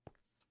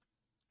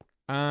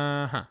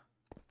 Uh-huh.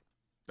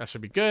 That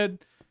should be good.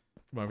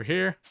 Come over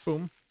here.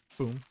 Boom,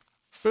 boom,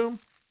 boom,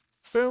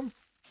 boom,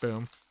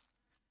 boom.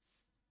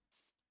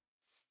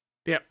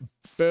 Yep.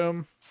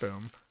 Boom,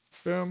 boom,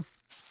 boom.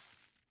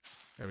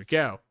 There we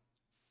go.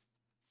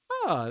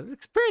 Oh, it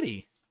looks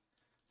pretty.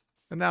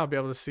 And now I'll be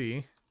able to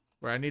see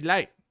where I need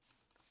light.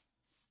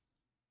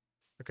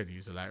 I could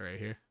use a light right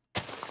here.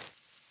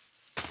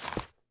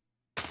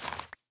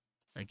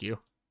 Thank you.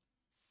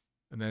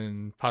 And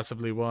then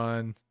possibly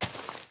one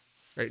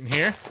right in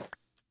here.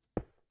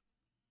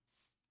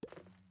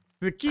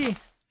 The key.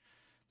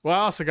 Well,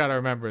 I also got to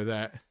remember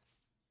that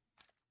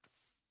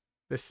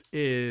this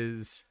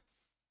is...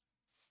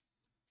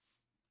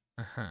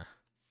 Uh-huh.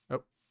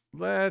 Oh,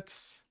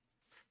 let's...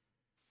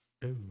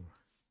 Ooh.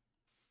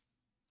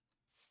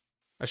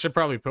 I should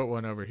probably put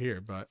one over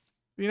here, but...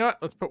 You know what?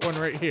 Let's put one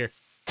right here.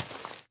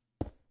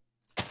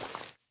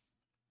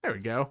 There we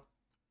go.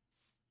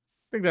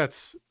 I think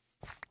that's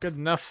good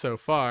enough so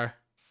far.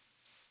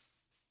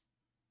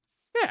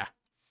 Yeah.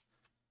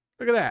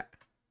 Look at that.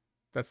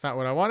 That's not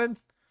what I wanted.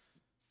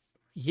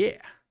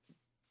 Yeah.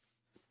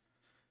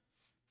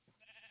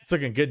 It's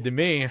looking good to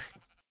me.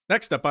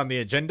 Next up on the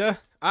agenda,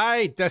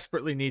 I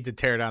desperately need to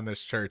tear down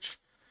this church.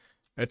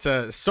 It's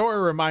a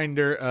sore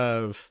reminder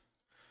of,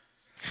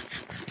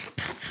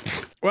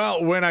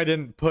 well, when I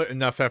didn't put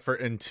enough effort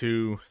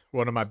into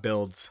one of my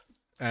builds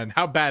and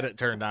how bad it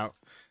turned out,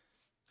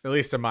 at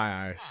least in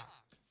my eyes.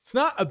 It's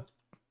not a...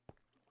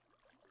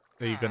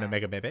 Are you gonna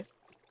make a baby?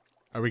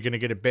 Are we gonna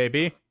get a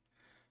baby?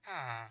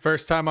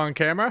 First time on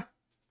camera?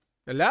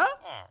 Hello?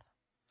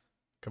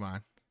 Come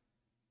on.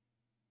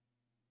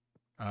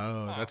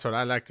 Oh, that's what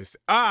I like to see.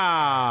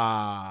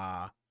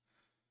 Ah!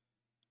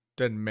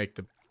 Didn't make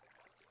the...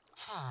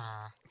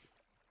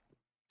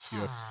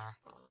 You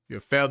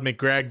have failed me,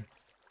 Greg.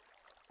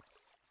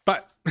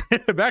 But,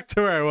 back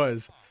to where I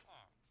was.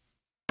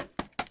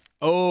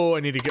 Oh, I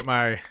need to get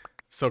my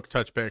silk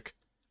touch pick.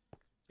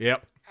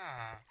 Yep.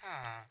 I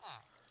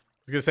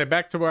was gonna say,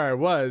 back to where I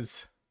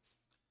was.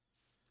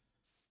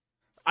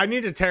 I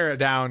need to tear it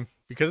down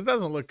because it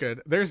doesn't look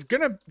good. There's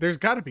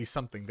gotta be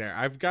something there.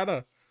 I've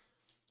gotta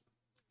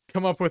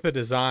come up with a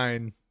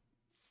design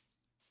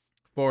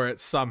for it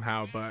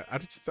somehow, but I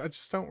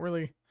just don't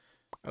really,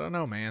 I don't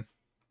know, man.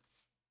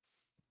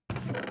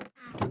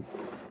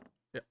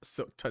 Yeah,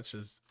 silk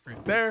touches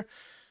right there.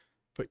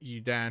 Put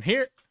you down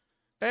here.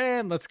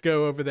 And let's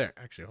go over there.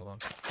 Actually, hold on.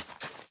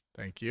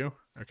 Thank you.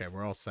 Okay,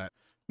 we're all set.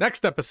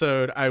 Next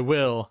episode, I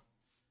will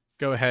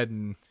go ahead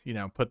and, you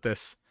know, put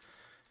this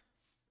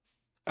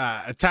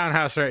a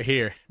townhouse right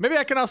here. Maybe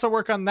I can also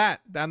work on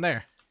that down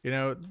there. You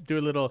know, do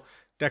a little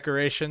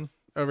decoration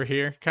over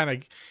here. Kind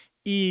of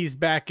ease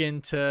back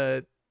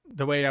into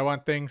the way I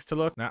want things to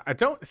look. Now, I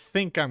don't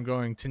think I'm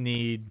going to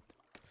need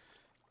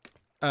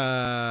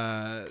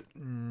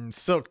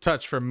silk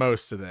touch for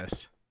most of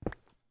this.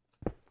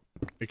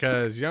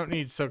 Because you don't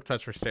need silk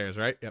touch for stairs,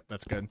 right? Yep,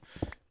 that's good.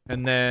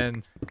 And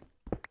then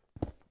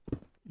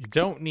you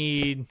don't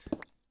need,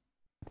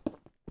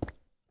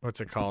 what's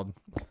it called?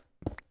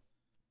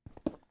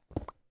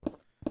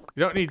 You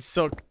don't need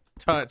silk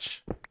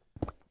touch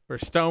for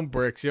stone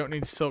bricks. You don't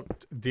need silk.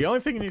 The only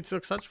thing you need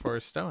silk touch for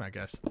is stone, I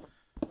guess.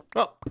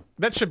 Well,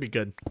 that should be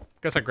good.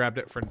 Guess I grabbed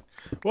it for,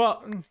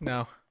 well,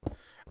 no.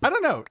 I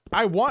don't know.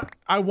 I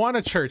want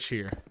a church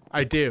here.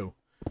 I do.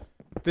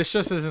 This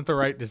just isn't the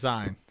right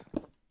design.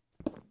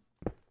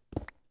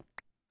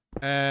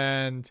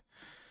 And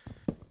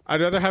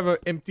I'd rather have an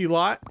empty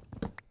lot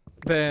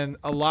than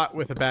a lot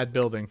with a bad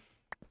building.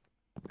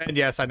 And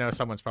yes, I know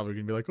someone's probably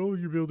going to be like, oh,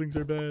 your buildings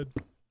are bad.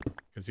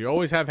 Because you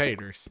always have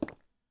haters.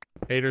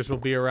 Haters will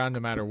be around no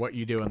matter what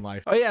you do in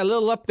life. Oh yeah, a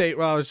little update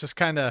while I was just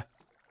kind of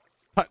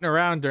putting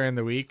around during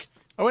the week.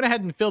 I went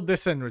ahead and filled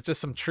this in with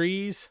just some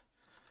trees.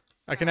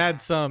 I can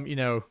add some, you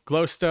know,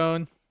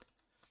 glowstone.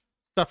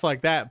 Stuff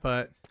like that,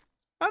 but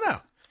I don't know.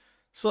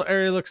 This little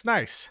area looks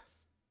nice.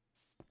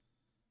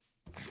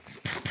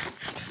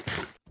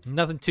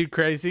 Nothing too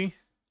crazy,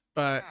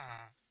 but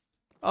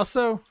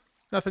also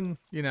nothing,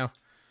 you know,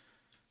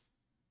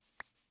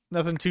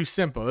 nothing too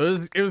simple.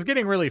 It was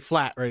getting really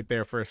flat right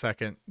there for a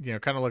second, you know,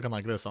 kind of looking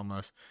like this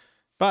almost.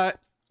 But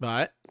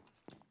I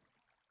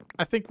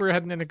think we're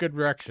heading in a good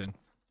direction.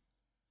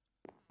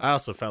 I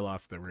also fell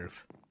off the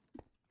roof.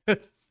 I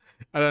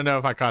don't know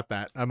if I caught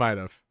that. I might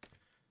have.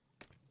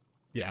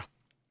 Yeah.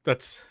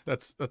 That's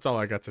all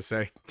I got to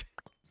say.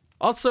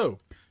 Also,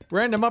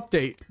 random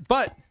update,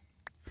 but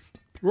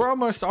we're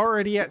almost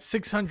already at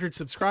 600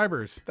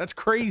 subscribers. That's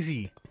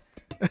crazy.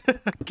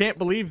 Can't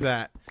believe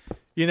that.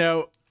 You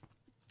know,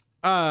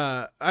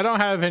 I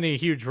don't have any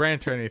huge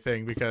rant or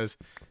anything because,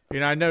 you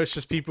know, I know it's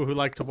just people who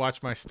like to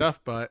watch my stuff,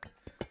 but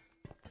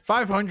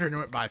 500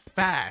 went by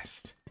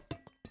fast.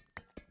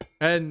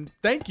 And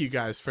thank you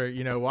guys for,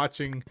 you know,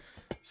 watching,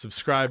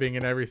 subscribing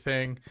and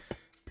everything.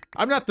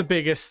 I'm not the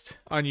biggest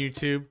on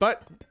YouTube,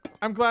 but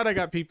I'm glad I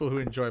got people who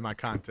enjoy my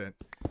content.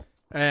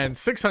 And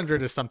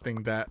 600 is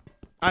something that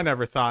I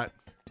never thought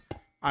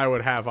I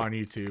would have on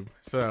YouTube.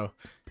 So,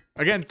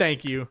 again,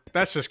 thank you.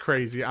 That's just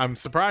crazy. I'm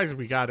surprised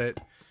we got it.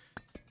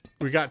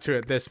 We got to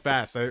it this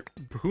fast.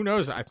 Who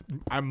knows?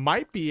 I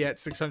might be at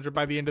 600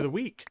 by the end of the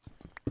week.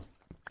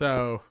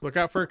 So, look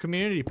out for a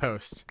community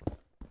post.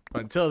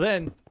 But until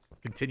then,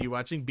 continue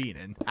watching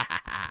Beanin.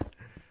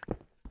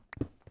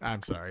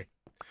 I'm sorry.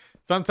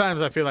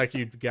 Sometimes I feel like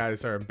you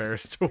guys are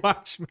embarrassed to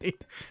watch me.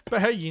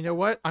 But hey, you know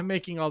what? I'm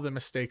making all the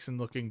mistakes and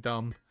looking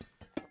dumb.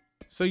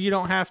 So you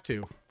don't have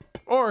to.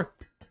 Or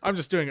I'm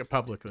just doing it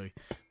publicly.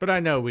 But I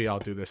know we all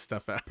do this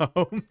stuff at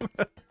home.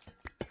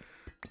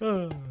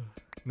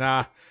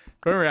 Nah.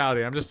 But in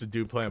reality, I'm just a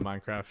dude playing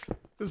Minecraft.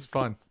 This is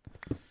fun.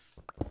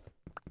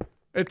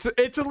 It's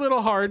a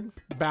little hard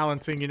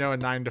balancing, you know, a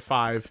 9 to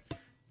 5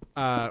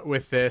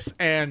 with this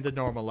and the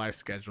normal life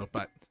schedule.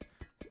 But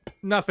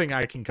nothing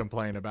I can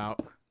complain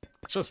about.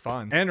 It's just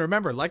fun. And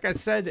remember, like I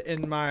said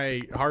in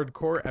my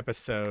hardcore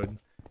episode,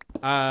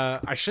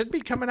 I should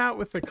be coming out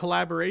with a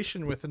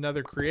collaboration with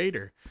another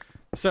creator.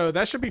 So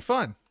that should be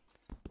fun.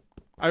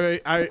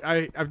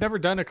 I've never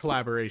done a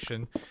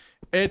collaboration.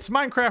 It's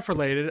Minecraft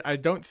related. I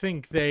don't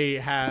think they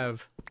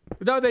have...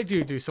 No, they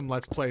do some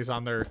Let's Plays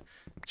on their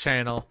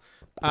channel.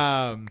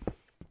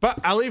 But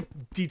I'll leave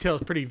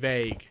details pretty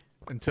vague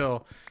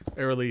until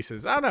it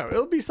releases. I don't know.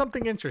 It'll be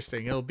something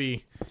interesting. It'll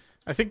be...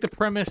 I think the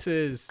premise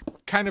is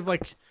kind of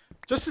like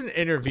just an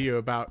interview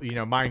about, you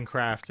know,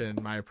 Minecraft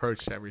and my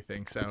approach to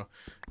everything. So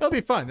it'll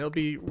be fun. It'll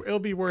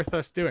be worth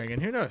us doing.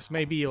 And who knows,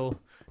 maybe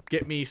you'll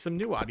get me some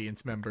new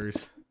audience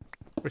members,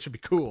 which would be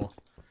cool.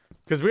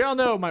 Because we all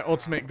know my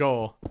ultimate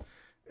goal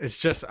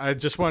is I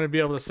just want to be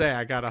able to say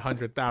I got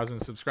 100,000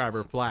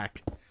 subscriber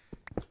plaque.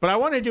 But I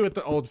want to do it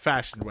the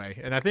old-fashioned way,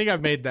 and I think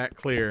I've made that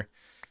clear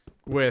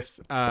with,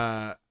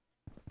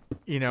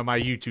 you know, my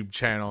YouTube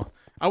channel.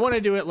 I want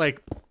to do it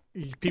like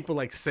people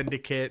like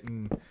Syndicate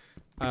and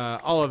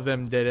all of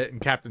them did it,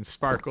 and Captain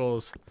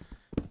Sparkles,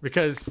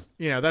 because,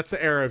 you know, that's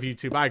the era of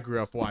YouTube I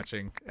grew up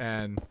watching,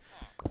 and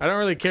I don't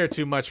really care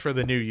too much for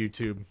the new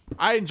YouTube.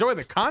 I enjoy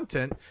the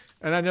content,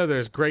 and I know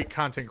there's great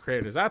content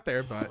creators out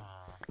there, but,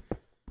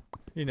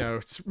 you know,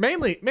 it's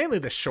mainly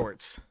the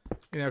shorts,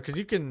 you know, because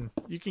you can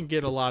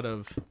get a lot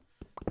of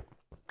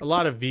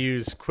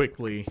views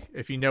quickly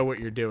if you know what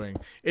you're doing.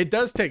 It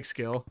does take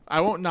skill.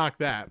 I won't knock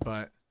that,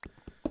 but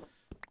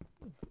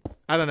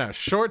I don't know.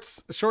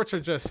 Shorts are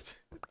just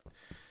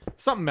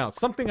something else.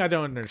 Something I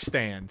don't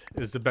understand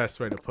is the best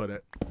way to put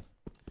it.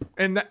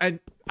 And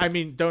I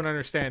mean, don't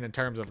understand in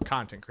terms of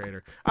content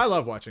creator. I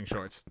love watching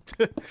shorts.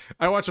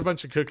 I watch a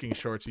bunch of cooking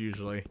shorts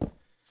usually.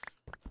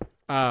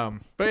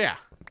 But yeah.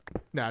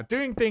 Now,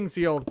 doing things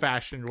the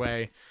old-fashioned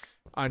way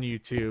on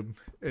YouTube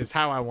is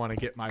how I want to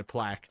get my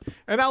plaque.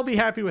 And I'll be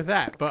happy with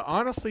that. But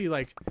honestly,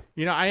 like,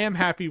 you know, I am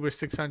happy with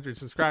 600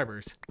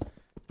 subscribers.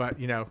 But,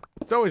 you know,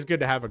 it's always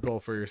good to have a goal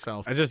for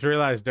yourself. I just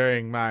realized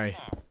during my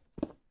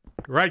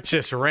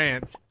righteous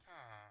rant,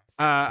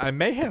 I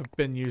may have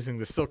been using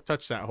the Silk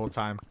Touch that whole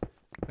time.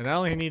 And I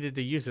only needed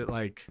to use it,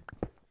 like,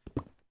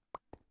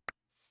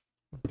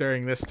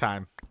 during this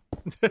time.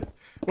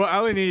 Well, I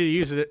only needed to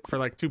use it for,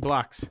 like, 2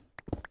 blocks.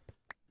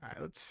 Alright,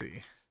 let's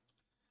see.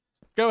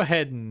 Go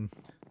ahead and,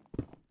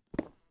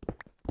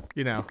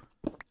 you know.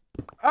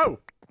 Oh!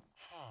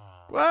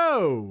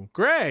 Whoa!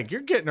 Greg,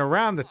 you're getting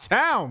around the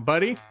town,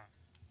 buddy.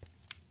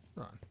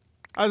 Hold on.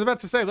 I was about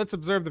to say, let's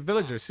observe the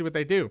villagers, see what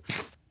they do.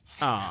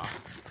 Ah.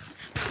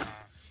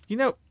 You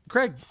know,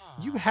 Greg,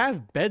 you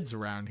have beds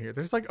around here.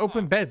 There's like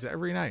open beds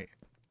every night.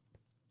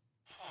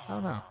 I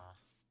don't know.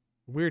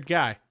 Weird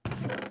guy.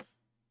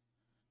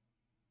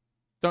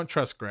 Don't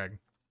trust Greg.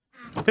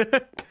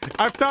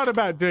 I've thought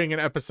about doing an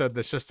episode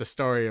that's just a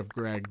story of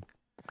Greg.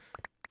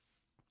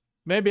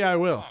 Maybe I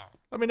will.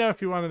 Let me know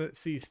if you want to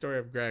see story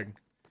of Greg.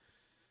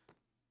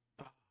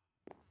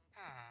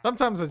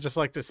 Sometimes I just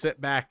like to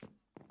sit back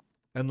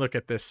and look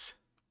at this.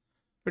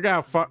 Look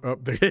how far... Oh,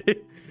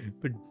 the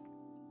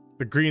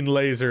green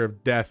laser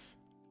of death.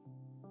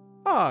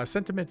 Ah,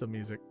 sentimental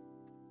music.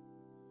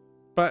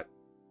 But,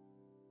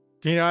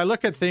 you know, I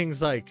look at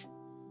things like...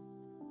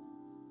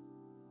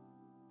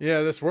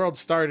 Yeah, this world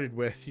started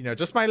with, you know,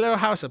 just my little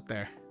house up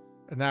there.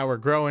 And now we're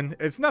growing.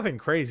 It's nothing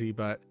crazy,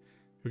 but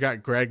we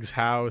got Greg's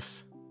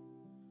house.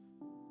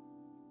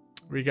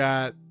 We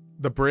got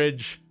the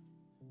bridge.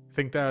 I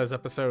think that was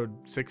episode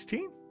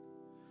 16.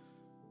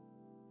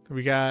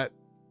 We got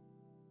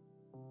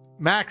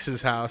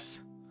Max's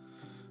house.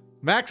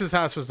 Max's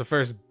house was the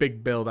first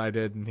big build I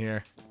did in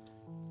here.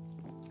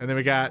 And then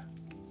we got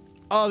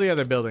all the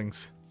other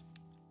buildings.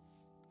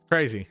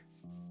 Crazy.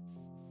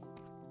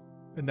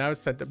 And now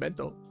it's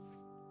sentimental.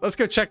 Let's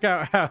go check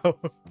out how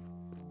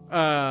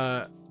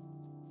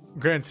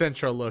Grand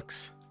Central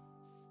looks.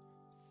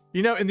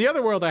 You know, in the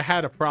other world I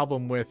had a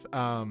problem with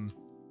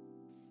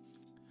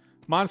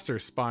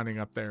monsters spawning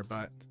up there,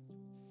 but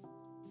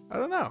I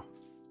don't know.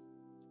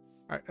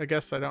 I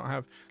guess I don't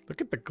have...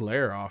 Look at the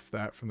glare off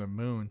that from the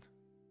moon.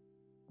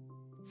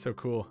 So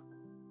cool.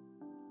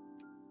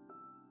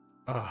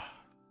 Ah.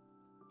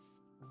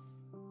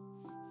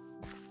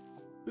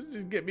 This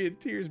just get me in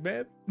tears,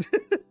 man.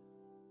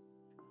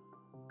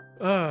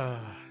 I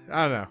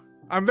don't know.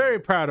 I'm very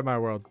proud of my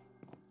world.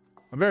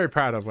 I'm very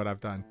proud of what I've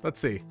done. Let's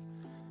see.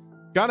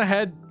 Gone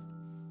ahead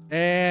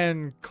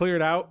and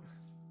cleared out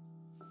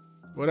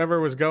whatever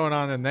was going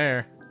on in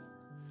there.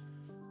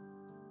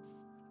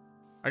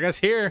 I guess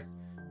here,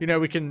 you know,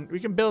 we can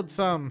build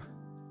some.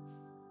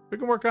 We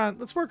can work on.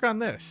 Let's work on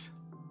this.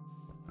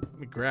 Let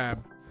me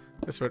grab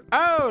this one.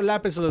 Oh,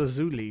 lapis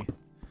lazuli.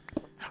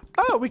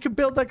 Oh, we could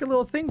build like a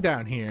little thing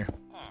down here.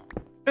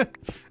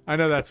 I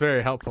know that's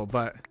very helpful,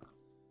 but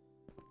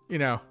you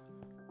know.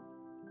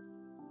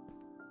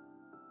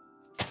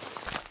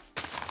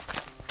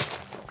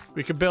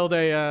 We could build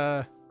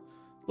a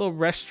little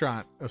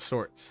restaurant of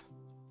sorts.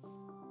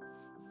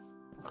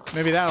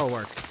 Maybe that'll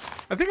work.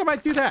 I think I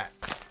might do that.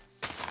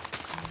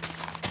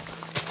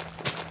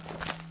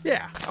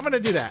 Yeah, I'm gonna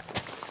do that.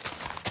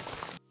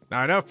 Now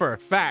I know for a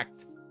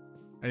fact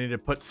I need to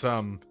put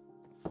some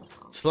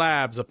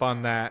slabs up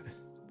on that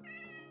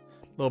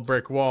little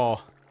brick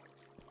wall.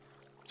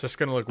 It's just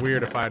gonna look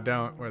weird if I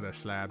don't. Where are the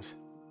slabs?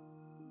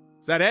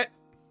 Is that it?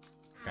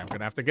 Okay, I'm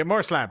gonna have to get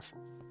more slabs.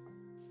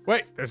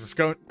 Wait, there's a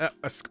stone.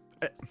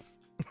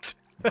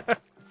 There's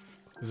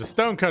a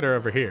stone cutter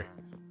over here.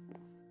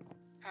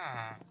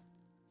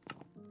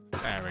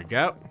 There we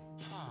go.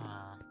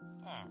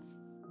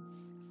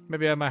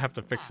 Maybe I might have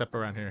to fix up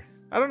around here.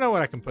 I don't know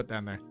what I can put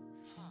down there.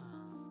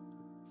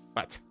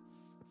 But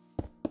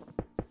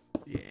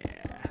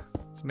yeah,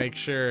 let's make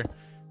sure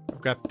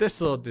I've got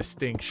this little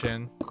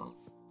distinction.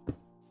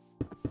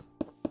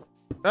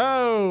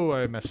 Oh,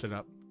 I messed it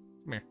up.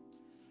 Come here.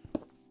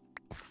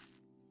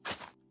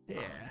 Yeah.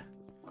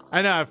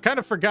 I know, I've kind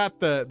of forgot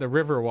the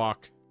river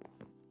walk.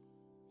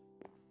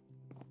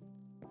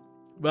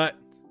 But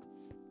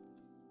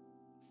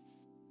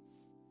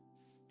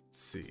let's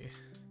see.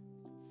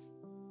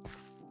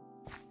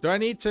 Do I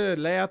need to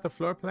lay out the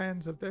floor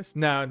plans of this?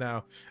 No,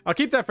 no. I'll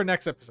keep that for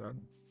next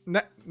episode.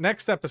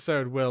 Next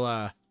episode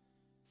we'll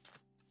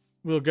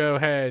go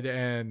ahead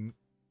and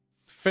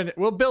finish.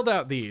 We'll build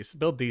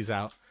these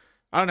out.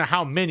 I don't know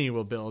how many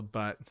we'll build,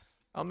 but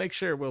I'll make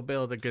sure we'll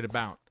build a good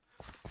amount.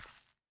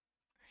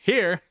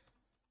 Here,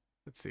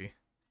 let's see.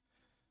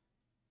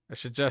 I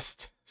should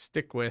just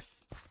stick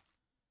with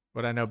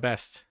what I know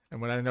best.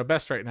 And what I know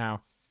best right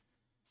now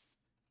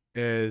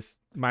is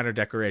minor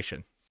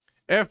decoration.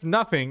 If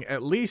nothing,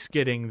 at least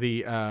getting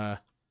the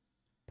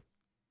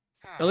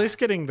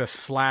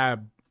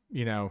slab,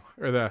 you know,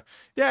 or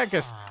I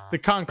guess the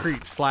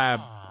concrete slab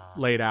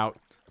laid out.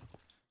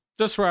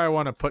 Just where I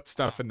want to put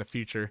stuff in the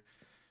future.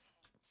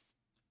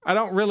 I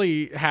don't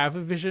really have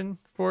a vision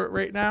for it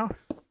right now.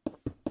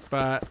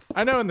 But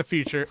I know in the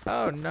future.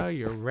 Oh no,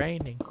 you're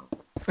raining.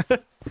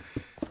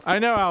 I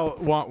know I'll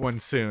want one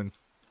soon.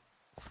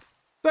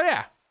 So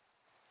yeah.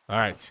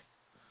 Alright.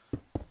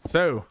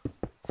 So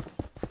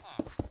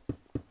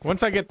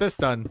once I get this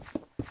done,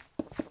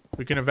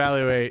 we can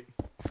evaluate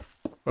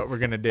what we're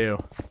gonna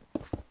do.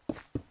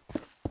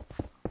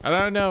 I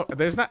don't know.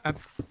 There's not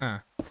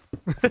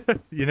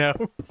you know?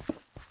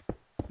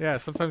 Yeah,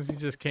 sometimes you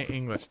just can't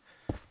English.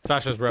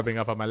 Sasha's rubbing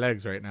up on my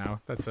legs right now.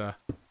 That's a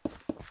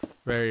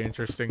very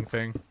interesting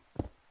thing.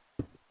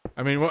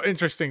 I mean, well,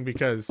 interesting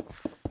because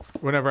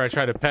whenever I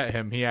try to pet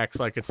him, he acts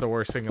like it's the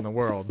worst thing in the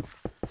world.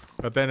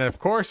 But then, of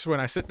course, when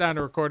I sit down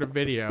to record a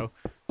video,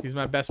 he's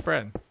my best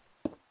friend.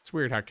 It's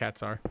weird how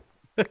cats are.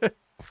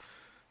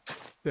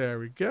 There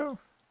we go.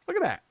 Look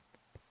at that.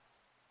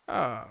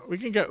 Oh, we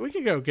can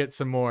go get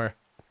some more.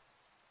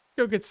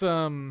 Go get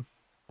some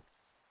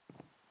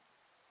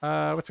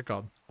what's it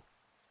called?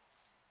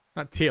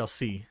 Not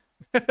TLC.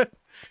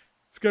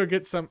 Let's go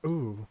get some.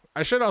 Ooh,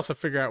 I should also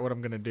figure out what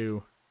I'm gonna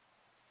do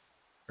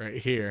right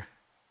here.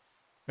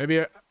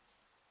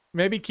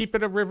 Maybe keep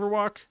it a river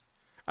walk.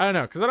 I don't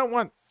know, because I don't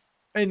want,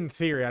 in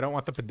theory, I don't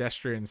want the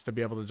pedestrians to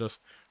be able to just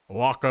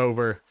walk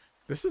over.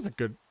 This is a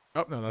good.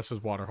 Oh no, that's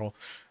just water hole.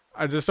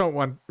 I just don't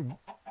want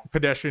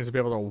pedestrians to be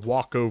able to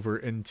walk over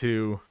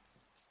into,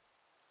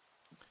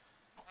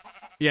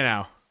 you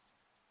know,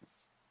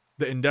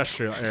 the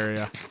industrial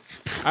area.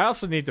 I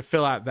also need to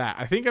fill out that.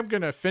 I think I'm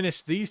gonna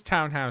finish these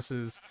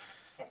townhouses,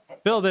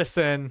 fill this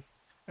in,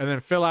 and then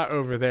fill out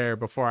over there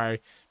before I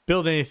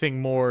build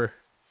anything more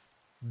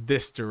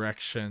this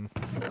direction.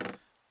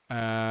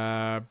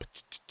 I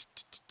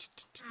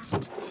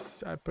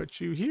put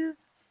you here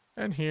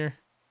and here.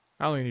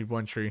 I only need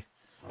one tree.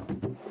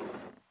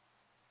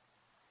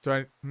 Do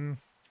I?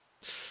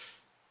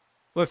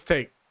 Let's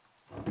take.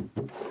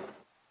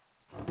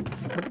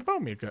 Where'd the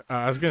bone meal go?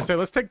 I was gonna say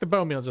let's take the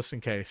bone meal just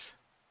in case.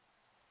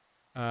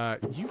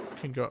 You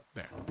can go up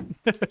there.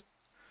 Let's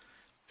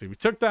see, we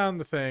took down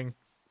the thing,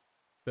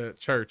 the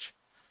church.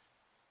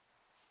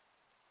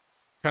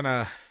 Kind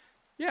of,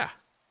 yeah.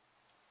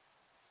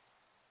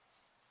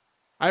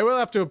 I will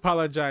have to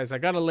apologize. I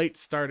got a late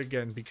start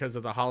again because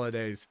of the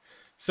holidays.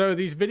 So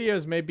these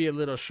videos may be a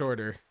little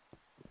shorter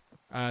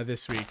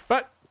this week.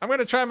 But I'm going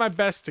to try my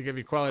best to give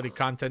you quality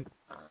content.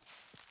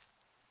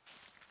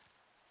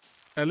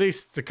 At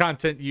least the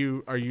content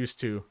you are used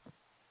to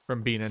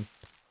from Beanin.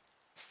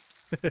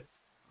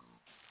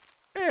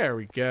 There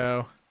we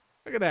go.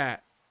 Look at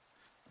that.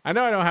 I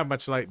know I don't have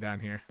much light down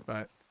here,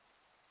 but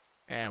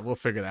we'll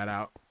figure that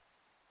out.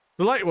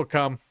 The light will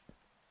come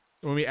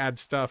when we add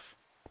stuff.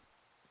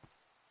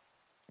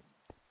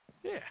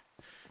 Yeah.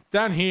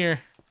 Down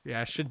here,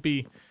 yeah, should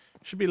be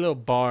a little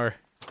bar.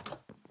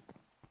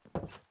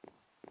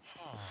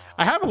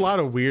 I have a lot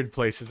of weird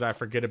places I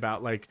forget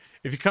about. Like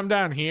if you come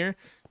down here,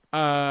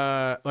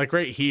 like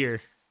right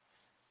here,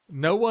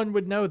 no one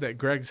would know that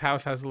Greg's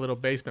house has a little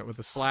basement with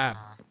a slab.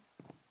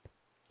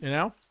 You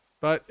know?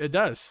 But it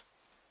does.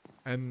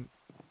 And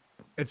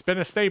it's been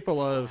a staple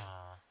of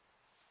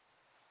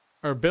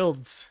our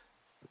builds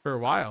for a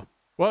while.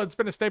 Well, it's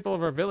been a staple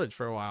of our village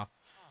for a while.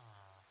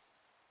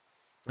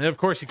 And of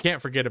course, you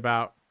can't forget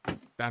about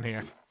down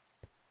here.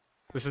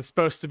 This is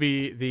supposed to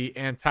be the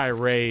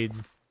anti-raid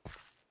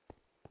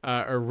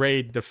or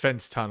raid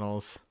defense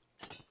tunnels.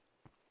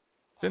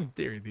 In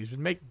theory, these would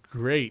make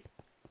great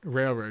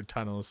railroad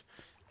tunnels,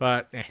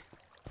 but I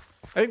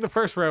think the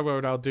first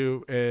railroad I'll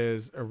do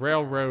is a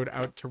railroad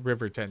out to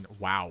Riverton.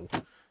 Wow,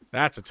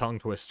 that's a tongue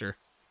twister.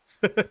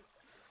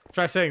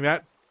 Try saying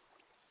that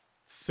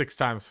 6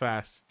 times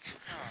fast.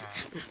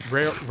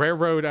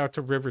 Railroad out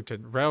to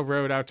Riverton.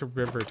 Railroad out to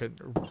Riverton.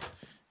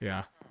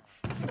 Yeah.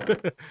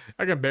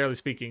 I can barely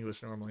speak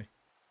English normally.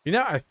 You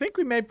know, I think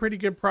we made pretty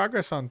good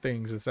progress on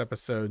things this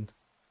episode.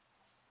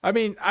 I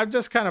mean, I'm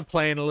just kind of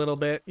playing a little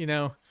bit, you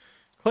know,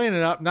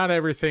 cleaning up. Not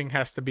everything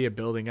has to be a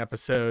building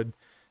episode.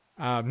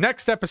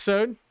 Next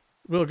episode,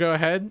 we'll go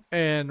ahead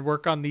and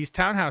work on these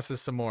townhouses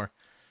some more.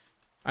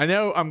 I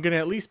know I'm going to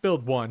at least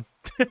build one,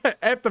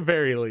 at the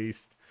very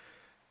least.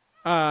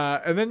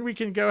 And then we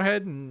can go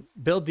ahead and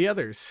build the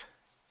others.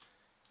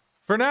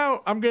 For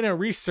now, I'm going to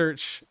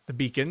research the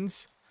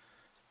beacons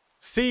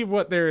see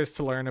what there is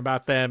to learn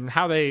about them,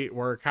 how they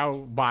work, how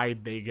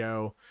wide they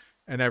go,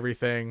 and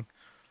everything.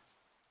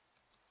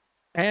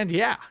 And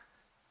yeah,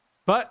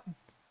 but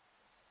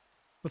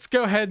let's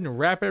go ahead and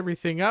wrap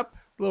everything up.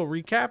 A little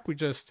recap. We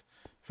just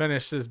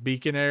finished this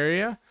beacon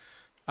area.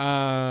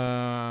 Oh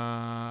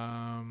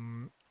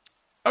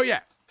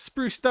yeah,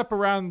 spruced up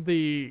around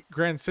the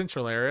Grand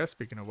Central area,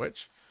 speaking of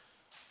which.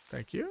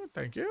 Thank you,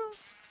 thank you.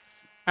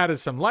 Added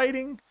some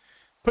lighting,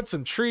 put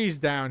some trees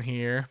down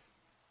here.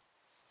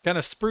 Kind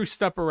of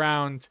spruced up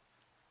around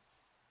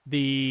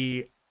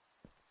the,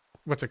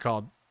 what's it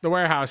called? The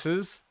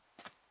warehouses.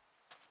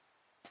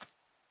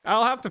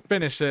 I'll have to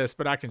finish this,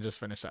 but I can just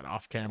finish that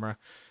off camera.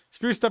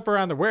 Spruced up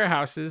around the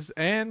warehouses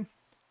and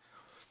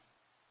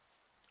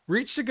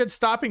reached a good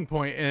stopping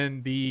point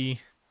in the,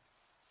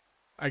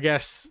 I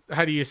guess,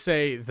 how do you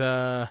say,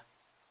 the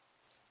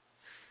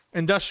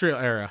industrial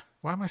era.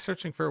 Why am I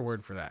searching for a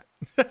word for that?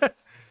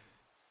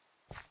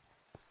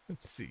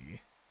 Let's see.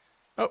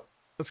 Oh,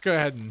 let's go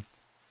ahead and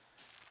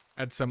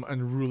add some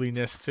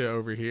unruliness to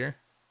over here.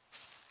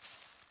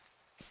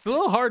 It's a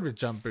little hard with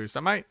jump boost.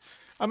 I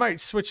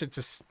might switch it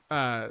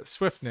to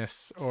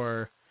swiftness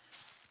or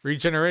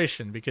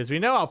regeneration, because we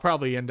know I'll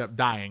probably end up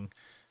dying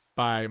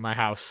by my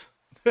house.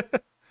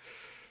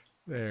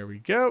 There we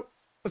go.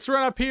 Let's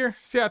run up here,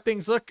 see how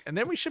things look, and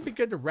then we should be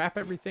good to wrap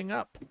everything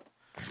up.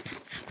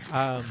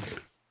 Yeah,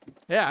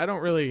 I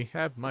don't really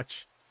have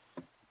much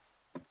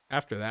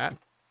after that.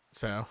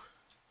 So,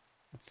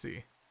 let's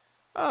see.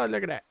 Oh,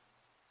 look at that.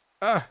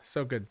 Oh,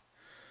 so good.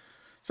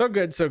 So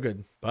good, so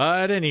good.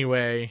 But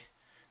anyway,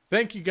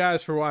 thank you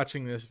guys for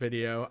watching this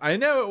video. I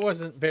know it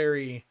wasn't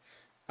very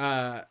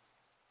on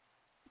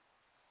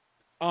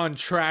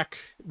track.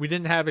 We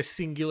didn't have a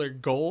singular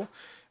goal,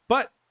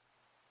 but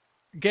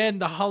again,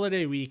 the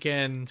holiday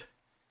weekend,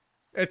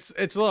 it's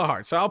a little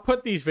hard. So I'll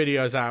put these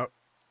videos out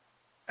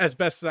as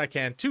best as I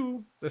can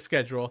to the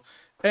schedule,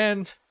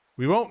 and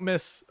we won't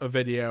miss a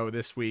video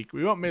this week.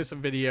 We won't miss a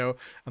video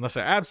unless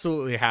I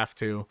absolutely have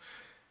to.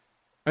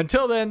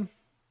 Until then,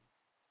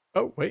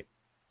 oh, wait.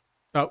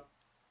 Oh.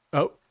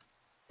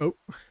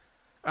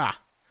 Ah.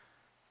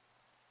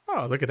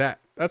 Oh, look at that.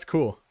 That's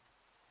cool.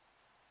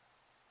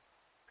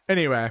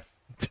 Anyway.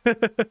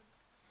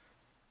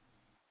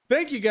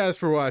 Thank you guys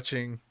for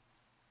watching.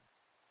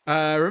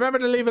 Remember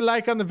to leave a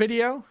like on the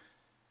video.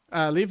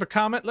 Leave a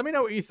comment. Let me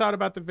know what you thought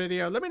about the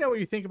video. Let me know what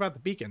you think about the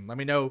beacon. Let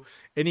me know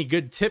any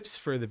good tips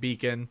for the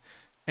beacon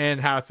and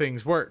how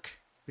things work,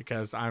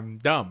 because I'm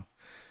dumb.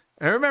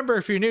 And remember,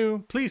 if you're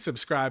new, please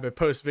subscribe. I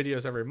post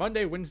videos every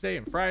Monday, Wednesday,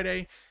 and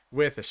Friday,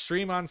 with a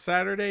stream on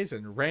Saturdays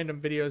and random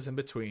videos in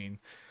between.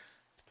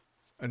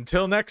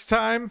 Until next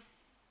time,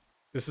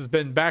 this has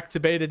been Back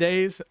to Beta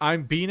Days.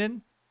 I'm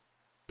Beanin.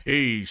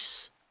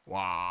 Peace.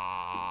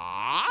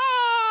 Wow.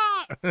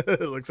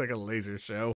 It looks like a laser show.